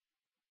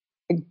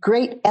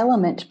great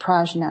element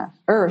Prajna: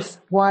 earth,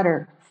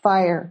 water,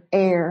 fire,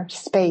 air,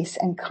 space,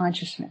 and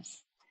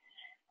consciousness.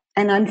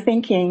 And I'm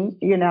thinking,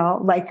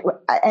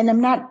 and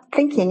I'm not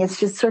thinking, it's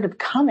just sort of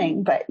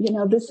coming, but,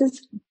 this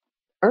is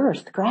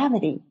earth,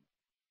 gravity.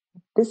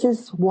 This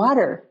is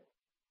water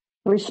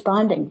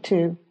responding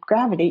to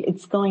gravity.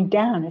 It's going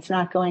down. It's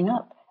not going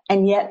up.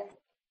 And yet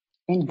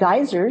in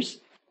geysers,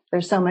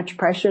 there's so much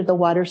pressure, the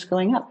water's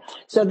going up.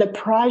 So the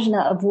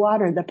Prajna of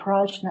water, the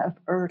Prajna of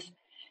earth.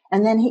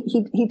 And then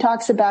he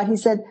talks about, he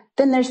said,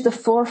 then there's the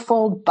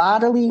fourfold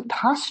bodily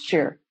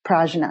posture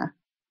Prajna.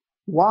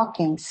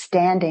 walking,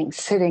 standing,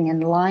 sitting,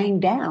 and lying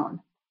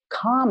down,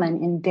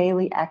 common in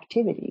daily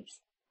activities.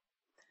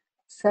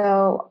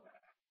 So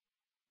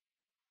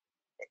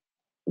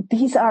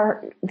these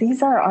are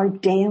our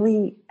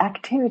daily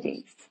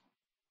activities,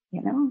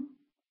 you know.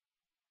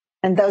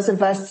 And those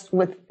of us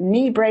with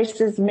knee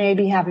braces may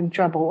be having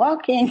trouble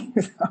walking.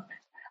 So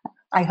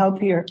I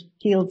hope you're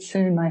healed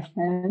soon, my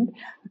friend.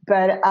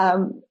 But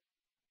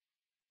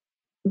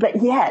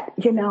yet,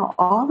 you know,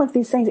 all of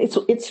these things,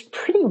 it's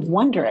pretty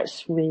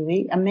wondrous,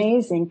 really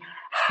amazing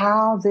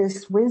how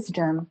this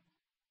wisdom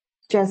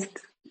just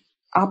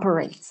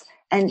operates.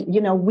 And, you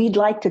know, we'd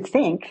like to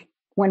think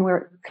when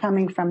we're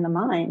coming from the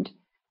mind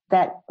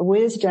that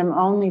wisdom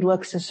only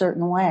looks a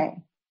certain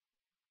way.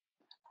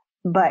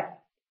 But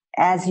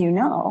as you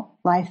know,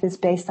 life is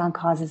based on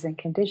causes and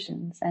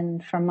conditions.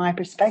 And from my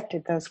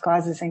perspective, those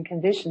causes and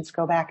conditions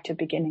go back to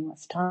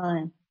beginningless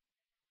time.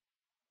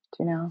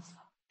 You know,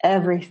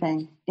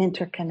 everything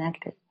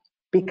interconnected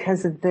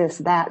because of this,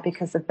 that,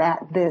 because of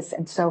that, this,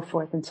 and so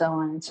forth, and so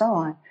on, and so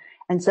on.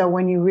 And so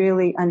when you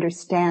really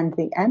understand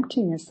the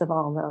emptiness of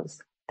all those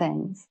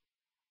things,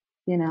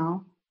 you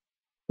know,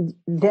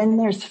 then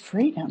there's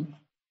freedom.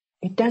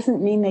 It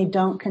doesn't mean they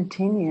don't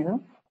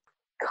continue.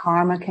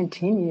 Karma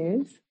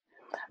continues.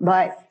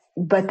 But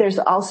there's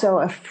also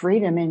a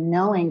freedom in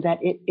knowing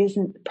that it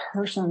isn't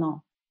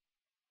personal.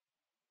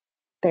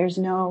 There's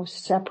no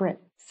separate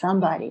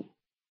somebody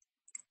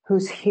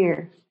who's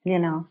here, you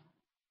know,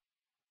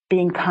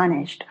 being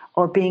punished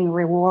or being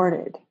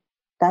rewarded.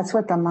 That's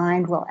what the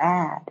mind will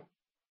add.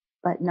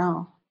 But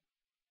no,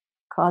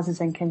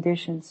 causes and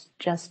conditions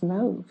just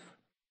move.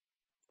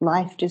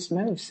 Life just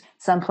moves.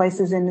 Some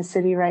places in the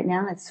city right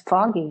now, it's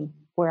foggy.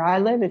 Where I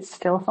live, it's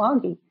still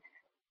foggy.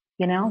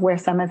 You know, where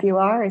some of you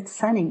are, it's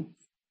sunny.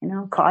 You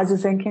know,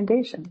 causes and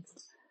conditions.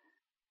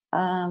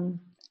 And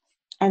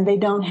they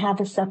don't have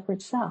a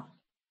separate self.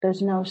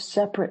 There's no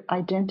separate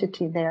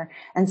identity there.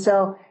 And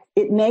so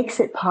it makes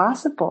it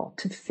possible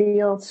to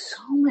feel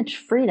so much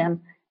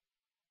freedom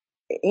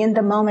in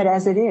the moment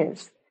as it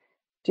is.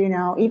 You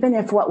know, even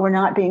if what we're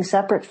not being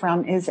separate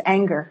from is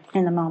anger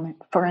in the moment,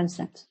 for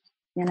instance.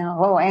 You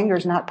know, oh, anger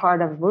is not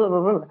part of blah,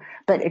 blah, blah,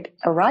 but it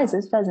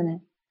arises, doesn't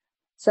it?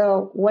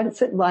 So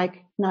what's it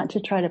like not to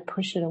try to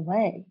push it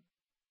away,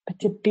 but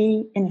to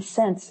be, in a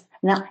sense,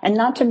 now, and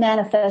not to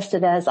manifest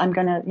it as I'm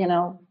going to, you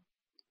know,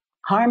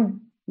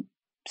 harm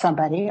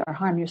somebody or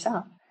harm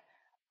yourself.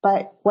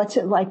 But what's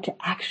it like to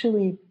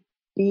actually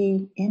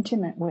be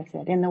intimate with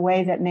it in the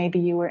way that maybe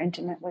you were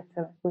intimate with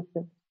the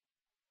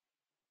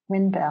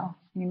wind bell,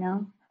 you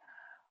know,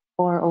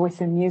 or with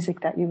the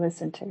music that you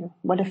listen to?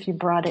 What if you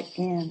brought it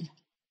in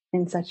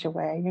such a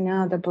way? You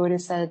know, the Buddha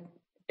said,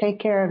 take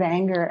care of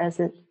anger as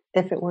if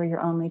it were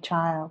your only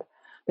child,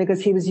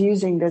 because he was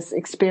using this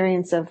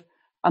experience of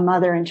a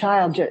mother and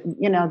child.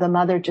 You know, the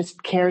mother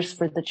just cares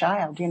for the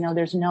child. You know,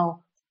 there's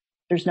no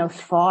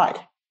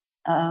thought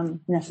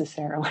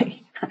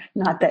necessarily.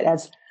 Not that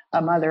as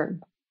a mother,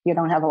 you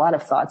don't have a lot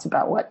of thoughts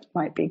about what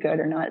might be good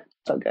or not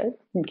so good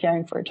in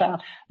caring for a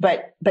child.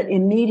 But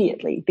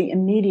immediately, the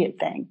immediate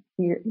thing,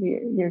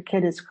 your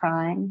kid is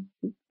crying.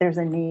 There's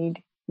a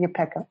need. You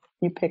pick up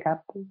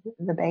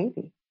the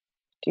baby.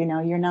 You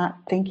know, you're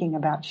not thinking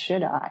about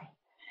should I.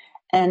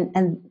 And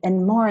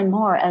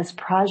more as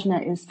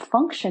Prajna is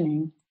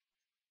functioning,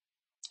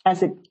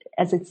 as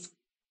it's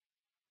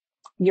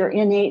your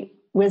innate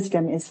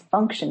wisdom is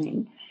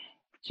functioning,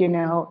 you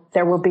know,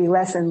 there will be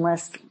less and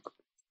less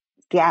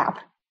gap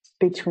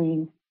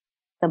between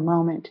the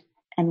moment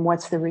and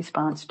what's the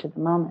response to the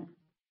moment.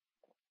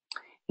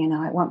 You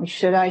know, I want me,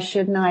 should I,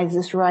 shouldn't I, is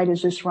this right,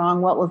 is this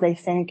wrong, what will they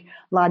think,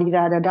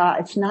 la-di-da-da-da.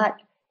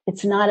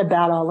 It's not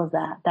about all of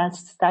that.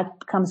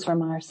 That comes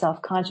from our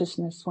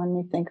self-consciousness when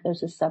we think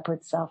there's a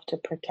separate self to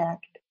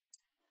protect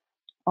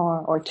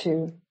or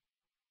to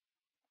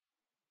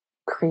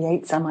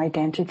create some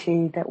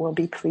identity that will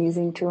be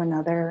pleasing to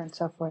another and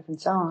so forth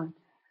and so on.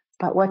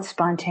 But what's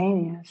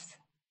spontaneous,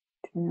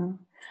 you know?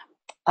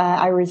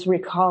 I was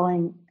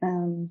recalling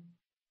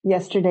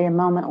yesterday a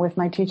moment with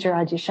my teacher,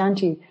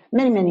 Adyashanti.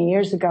 Many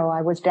years ago,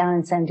 I was down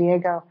in San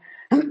Diego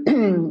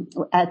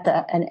at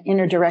an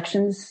Inner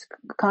Directions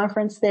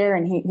conference there,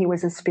 and he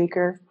was a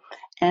speaker.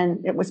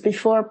 And it was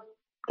before,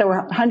 there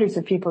were hundreds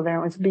of people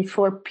there. It was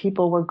before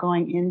people were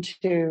going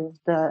into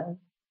the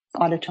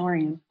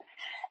auditorium.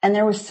 And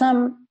there was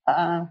some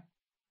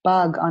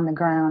bug on the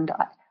ground.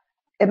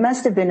 It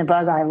must have been a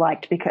bug I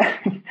liked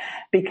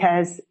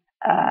because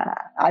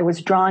I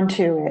was drawn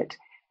to it,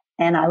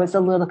 and I was a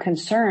little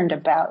concerned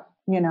about,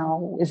 you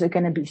know, is it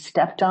going to be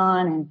stepped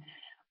on, and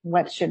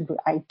what should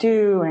I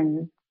do,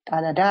 and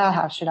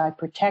how should I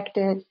protect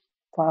it,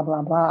 blah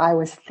blah blah. I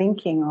was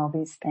thinking all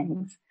these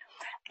things,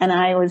 and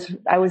I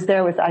was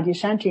there with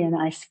Adyashanti, and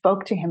I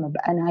spoke to him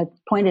about, and I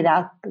pointed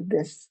out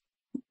this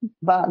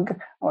bug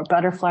or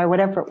butterfly or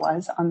whatever it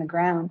was on the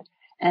ground,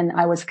 and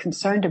I was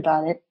concerned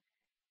about it,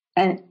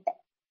 and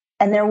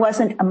there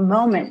wasn't a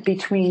moment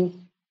between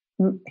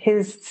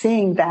his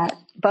seeing that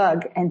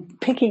bug and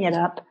picking it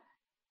up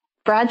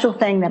fragile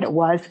thing that it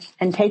was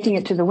and taking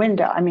it to the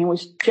window. I mean, it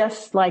was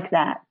just like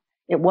that.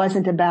 It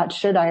wasn't about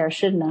should I or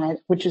shouldn't I,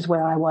 which is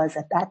where I was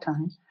at that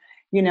time.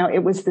 You know,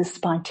 it was this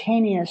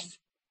spontaneous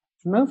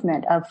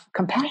movement of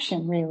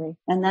compassion, really.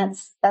 And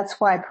that's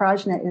why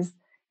Prajna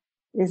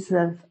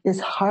is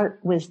heart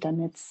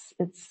wisdom.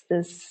 It's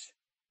this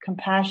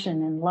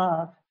compassion and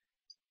love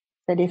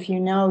that if you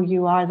know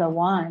you are the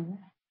one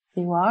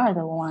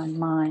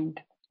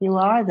mind. You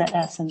are the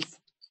essence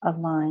of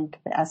mind,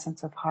 the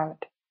essence of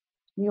heart.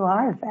 You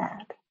are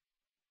that.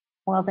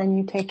 Well, then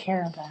you take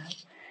care of that.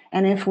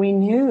 And if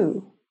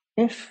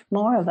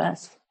more of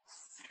us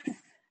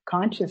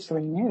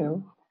consciously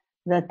knew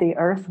that the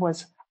earth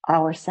was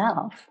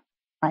ourself,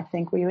 I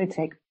think we would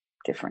take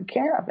different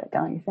care of it,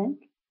 don't you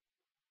think?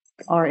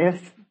 Or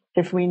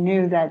if we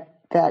knew that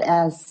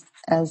as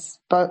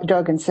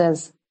Dogen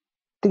says,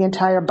 the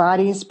entire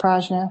body is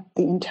prajna,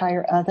 the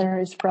entire other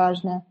is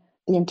prajna,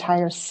 the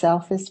entire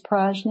self is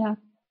prajna,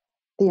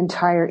 the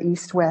entire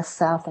east, west,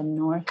 south, and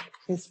north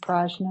is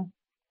prajna.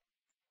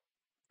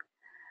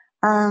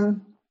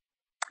 And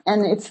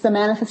it's the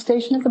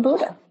manifestation of the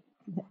Buddha.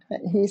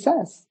 He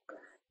says,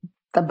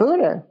 the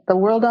Buddha, the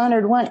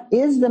world-honored one,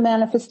 is the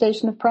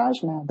manifestation of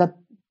prajna. The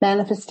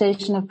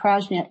manifestation of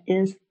prajna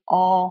is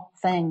all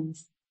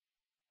things.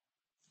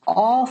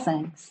 All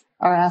things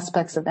are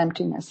aspects of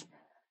emptiness,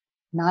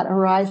 not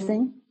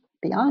arising,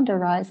 beyond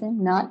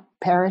arising, not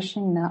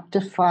perishing, not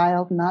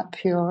defiled, not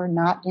pure,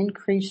 not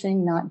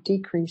increasing, not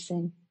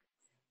decreasing.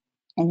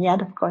 And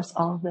yet, of course,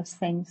 all of those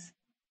things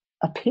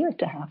appear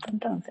to happen,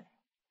 don't they?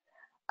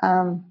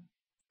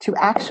 To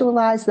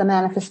actualize the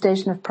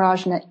manifestation of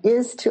prajna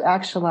is to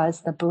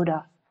actualize the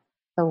Buddha,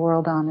 the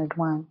world-honored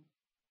one.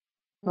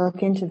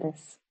 Look into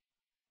this.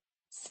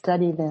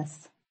 Study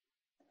this.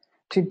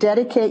 To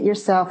dedicate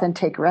yourself and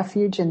take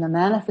refuge in the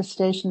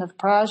manifestation of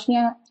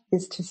prajna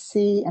is to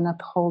see and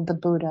uphold the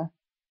Buddha.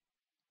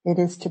 It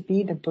is to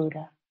be the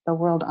Buddha, the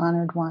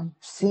world-honored one,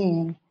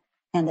 seeing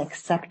and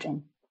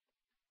accepting.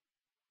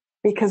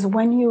 Because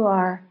when you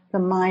are the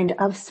mind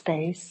of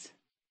space,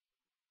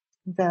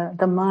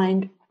 the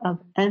mind of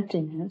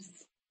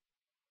emptiness,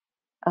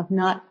 of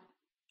not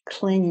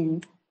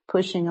clinging,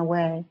 pushing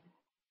away,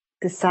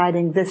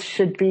 deciding this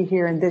should be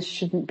here and this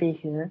shouldn't be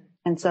here,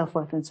 and so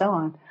forth and so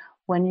on.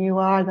 When you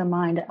are the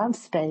mind of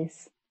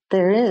space,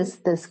 there is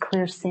this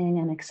clear seeing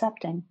and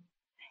accepting.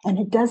 And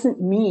it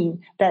doesn't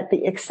mean that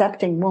the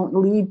accepting won't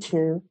lead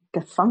to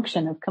the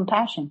function of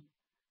compassion.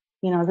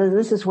 You know,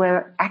 this is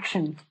where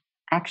action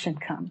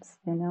comes,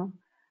 you know.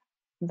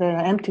 The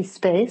empty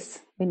space,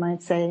 we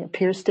might say,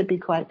 appears to be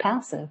quite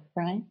passive,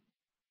 right?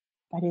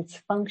 But its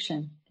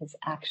function is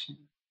action.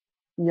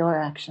 Your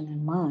action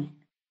and mine,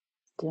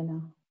 you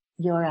know,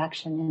 your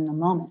action in the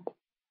moment.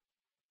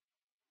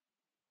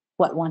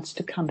 What wants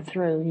to come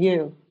through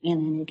you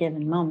in any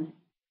given moment?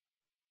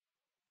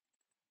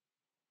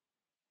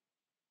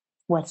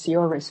 What's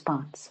your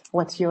response?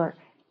 What's your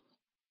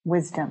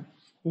wisdom?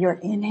 Your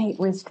innate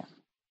wisdom.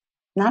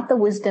 Not the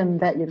wisdom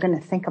that you're going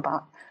to think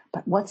about,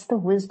 but what's the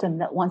wisdom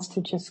that wants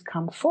to just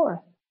come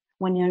forth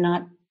when you're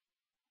not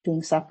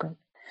being separate?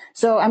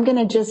 So I'm going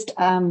to just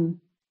end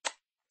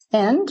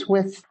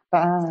with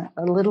a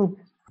little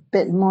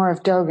bit more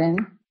of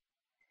Dogen.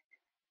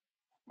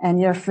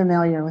 And you're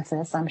familiar with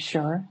this, I'm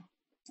sure,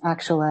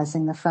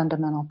 actualizing the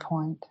fundamental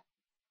point.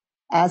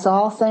 As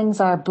all things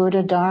are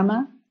Buddha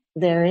Dharma,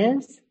 there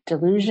is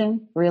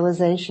delusion,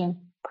 realization,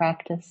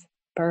 practice,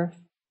 birth,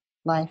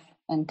 life,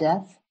 and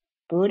death,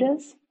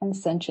 Buddhas and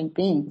sentient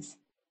beings.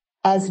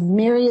 As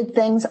myriad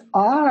things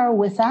are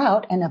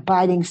without an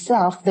abiding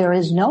self, there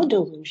is no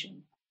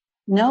delusion,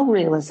 no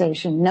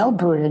realization, no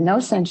Buddha, no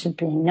sentient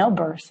being, no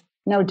birth,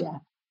 no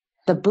death.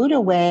 The Buddha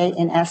way,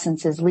 in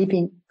essence, is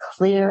leaping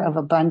clear of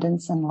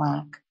abundance and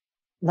lack.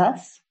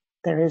 Thus,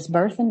 there is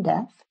birth and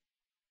death,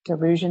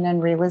 delusion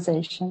and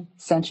realization,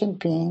 sentient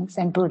beings,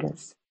 and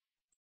Buddhas.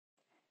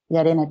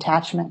 Yet in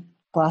attachment,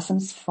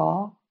 blossoms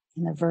fall,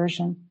 in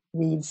aversion,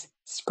 weeds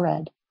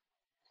spread.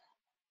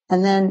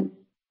 And then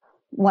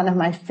one of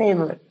my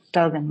favorite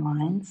Dogen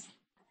lines,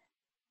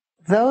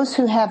 those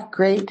who have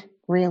great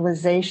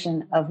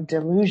realization of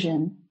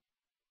delusion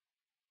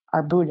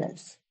are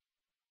Buddhas.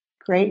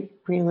 Great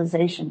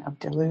realization of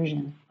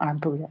delusion are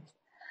Buddhas.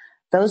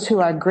 Those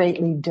who are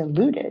greatly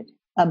deluded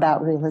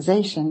about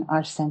realization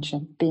are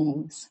sentient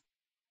beings.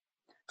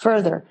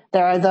 Further,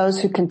 there are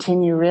those who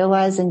continue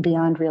realizing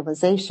beyond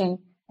realization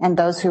and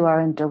those who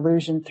are in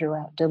delusion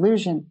throughout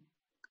delusion.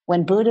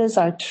 When Buddhas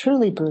are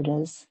truly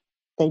Buddhas,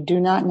 they do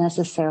not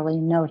necessarily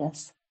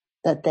notice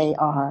that they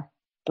are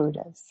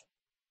Buddhas.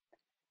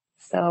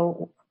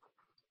 So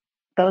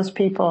those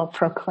people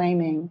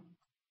proclaiming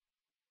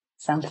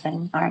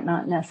something are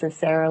not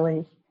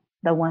necessarily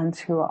the ones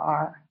who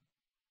are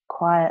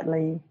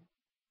quietly,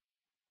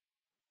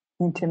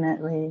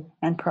 intimately,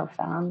 and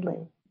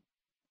profoundly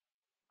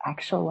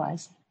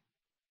actualizing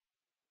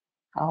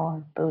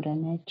our Buddha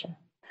nature.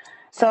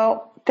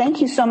 So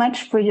thank you so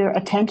much for your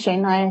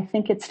attention. I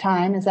think it's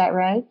time. Is that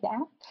right? Yeah.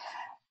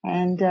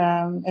 And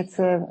it's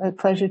a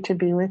pleasure to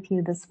be with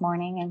you this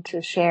morning and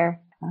to share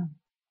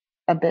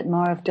a bit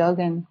more of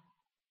Dogen.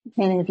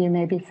 Many of you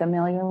may be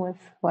familiar with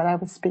what I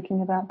was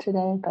speaking about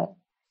today, but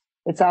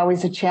it's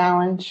always a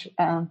challenge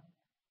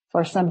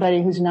for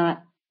somebody who's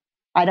not.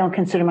 I don't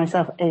consider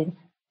myself a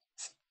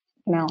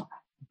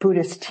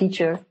Buddhist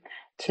teacher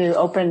to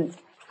open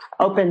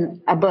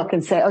a book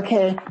and say,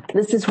 okay,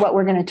 this is what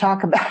we're going to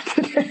talk about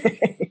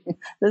today.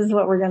 This is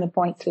what we're going to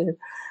point to.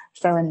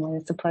 So anyway,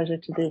 it's a pleasure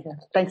to be here.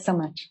 Thanks so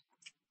much.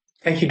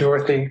 Thank you,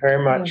 Dorothy,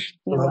 very much.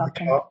 You're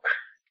welcome. All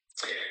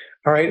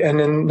right, and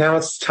then now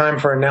it's time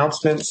for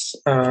announcements.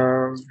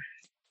 I'd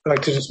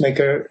like to just make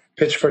a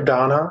pitch for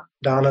Dana.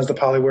 Dana is the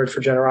Pali word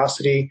for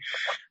generosity.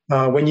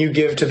 When you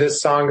give to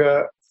this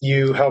Sangha,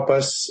 you help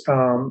us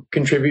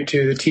contribute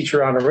to the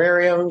teacher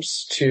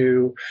honorariums,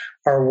 to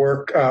our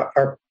work,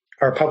 our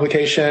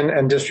publication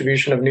and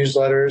distribution of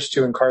newsletters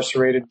to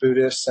incarcerated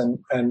Buddhists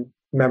and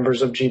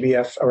members of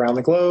GBF around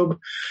the globe.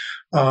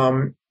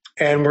 And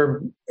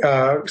we're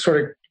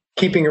sort of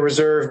keeping a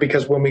reserve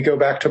because when we go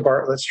back to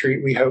Bartlett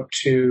Street, we hope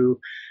to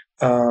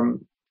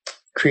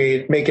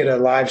make it a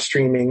live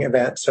streaming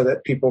event so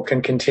that people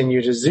can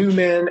continue to Zoom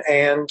in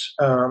and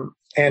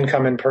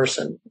come in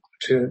person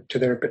to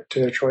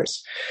their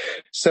choice.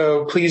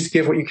 So please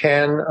give what you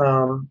can.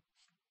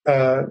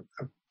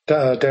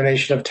 A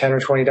donation of $10 or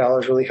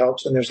 $20 really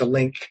helps. And there's a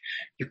link.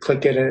 You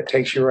click it and it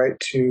takes you right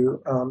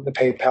to the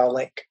PayPal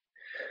link.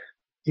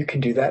 You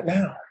can do that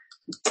now.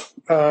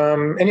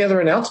 Any other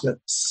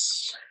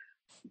announcements?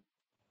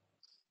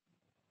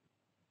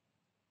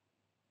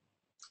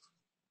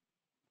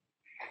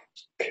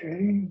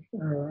 Okay.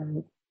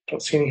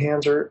 Don't see any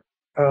hands or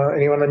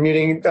anyone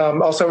unmuting.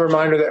 Also a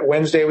reminder that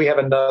Wednesday we have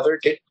another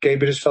Gay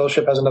Buddhist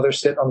Fellowship has another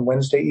sit on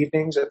Wednesday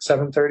evenings at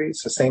 7:30.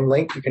 It's the same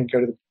link. You can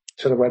go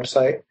to the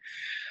website.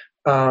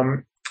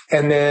 And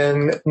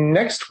then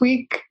next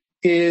week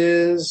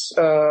is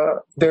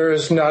there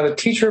is not a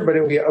teacher, but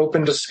it will be an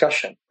open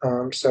discussion.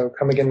 So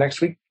come again next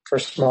week for a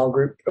small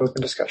group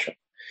open discussion.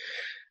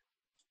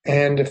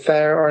 And if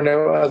there are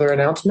no other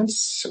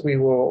announcements, we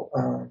will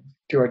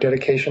do our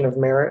dedication of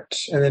merit.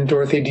 And then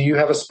Dorothy, do you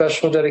have a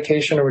special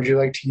dedication, or would you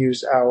like to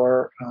use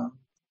our?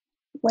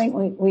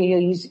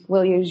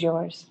 We'll use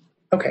yours.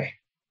 Okay.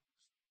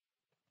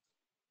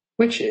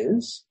 Which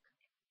is,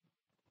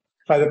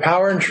 by the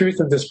power and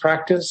truth of this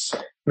practice,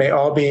 may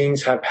all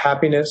beings have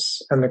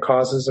happiness and the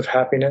causes of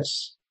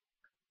happiness.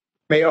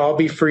 May all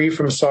be free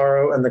from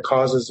sorrow and the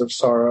causes of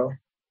sorrow.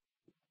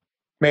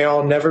 May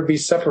all never be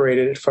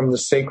separated from the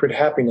sacred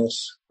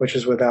happiness which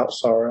is without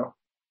sorrow.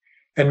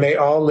 And may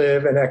all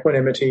live in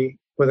equanimity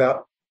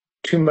without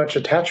too much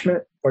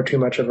attachment or too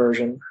much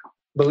aversion,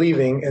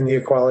 believing in the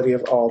equality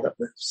of all that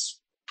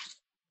lives.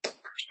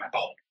 Where's my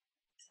bowl?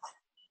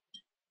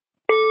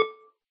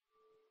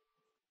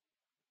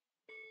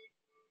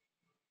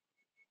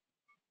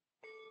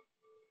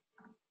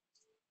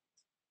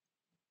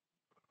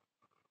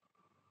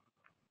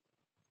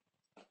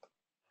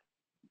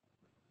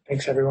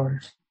 Thanks,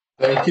 everyone.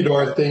 Thank you,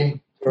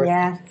 Dorothy.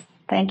 Yeah,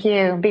 thank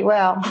you. Be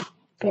well.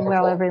 Be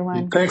well,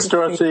 everyone. Thanks,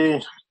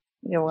 Dorothy.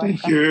 You're welcome.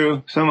 Thank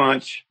you so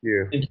much.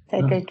 Take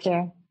good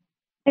care.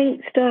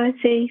 Thanks,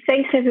 Dorothy.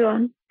 Thanks,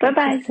 everyone.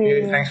 Bye-bye.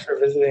 Thanks for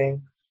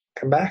visiting.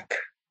 Come back.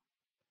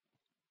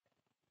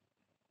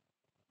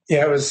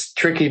 Yeah, it was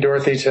tricky,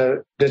 Dorothy,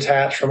 to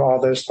detach from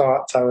all those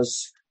thoughts. I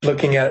was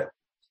looking at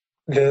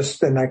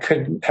this and I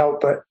couldn't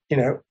help but,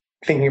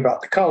 thinking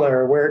about the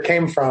color, where it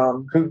came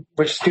from,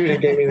 which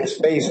student gave me this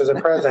face as a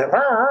present,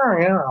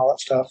 all that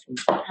stuff.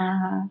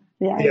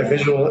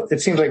 Visual.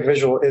 It seems like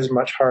visual is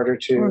much harder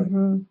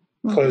to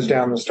close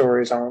down the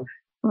stories on.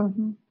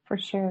 Mm-hmm. For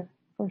sure.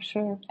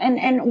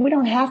 And we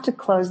don't have to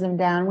close them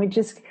down. We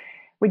just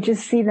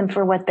see them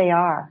for what they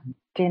are.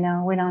 We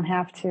don't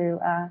have to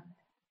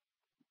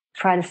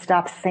try to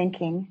stop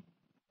thinking.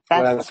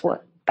 That's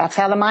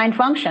how the mind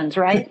functions,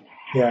 right?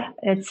 Yeah.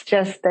 It's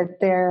just that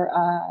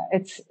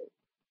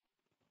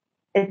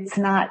it's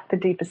not the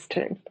deepest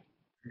truth.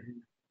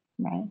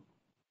 Right?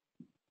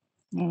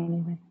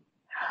 Anyway.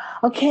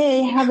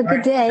 Okay, have a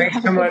good day. Thanks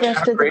have so a much. good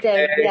rest of the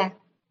day. Yeah.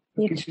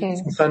 You too.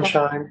 Some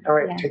sunshine. All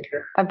right, Yeah. Take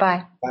care.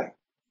 Bye-bye. Bye.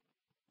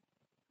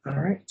 All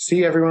right. See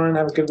you, everyone.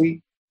 Have a good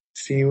week.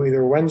 See you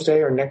either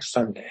Wednesday or next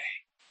Sunday.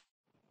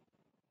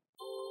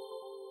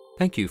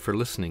 Thank you for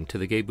listening to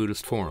the Gay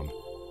Buddhist Forum.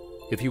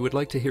 If you would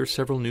like to hear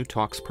several new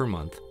talks per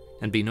month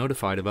and be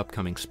notified of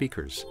upcoming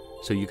speakers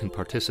so you can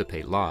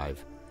participate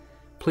live,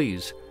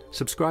 please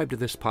subscribe to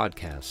this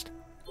podcast,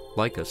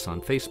 like us on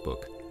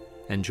Facebook,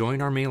 and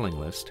join our mailing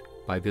list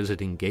by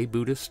visiting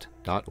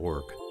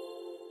gaybuddhist.org.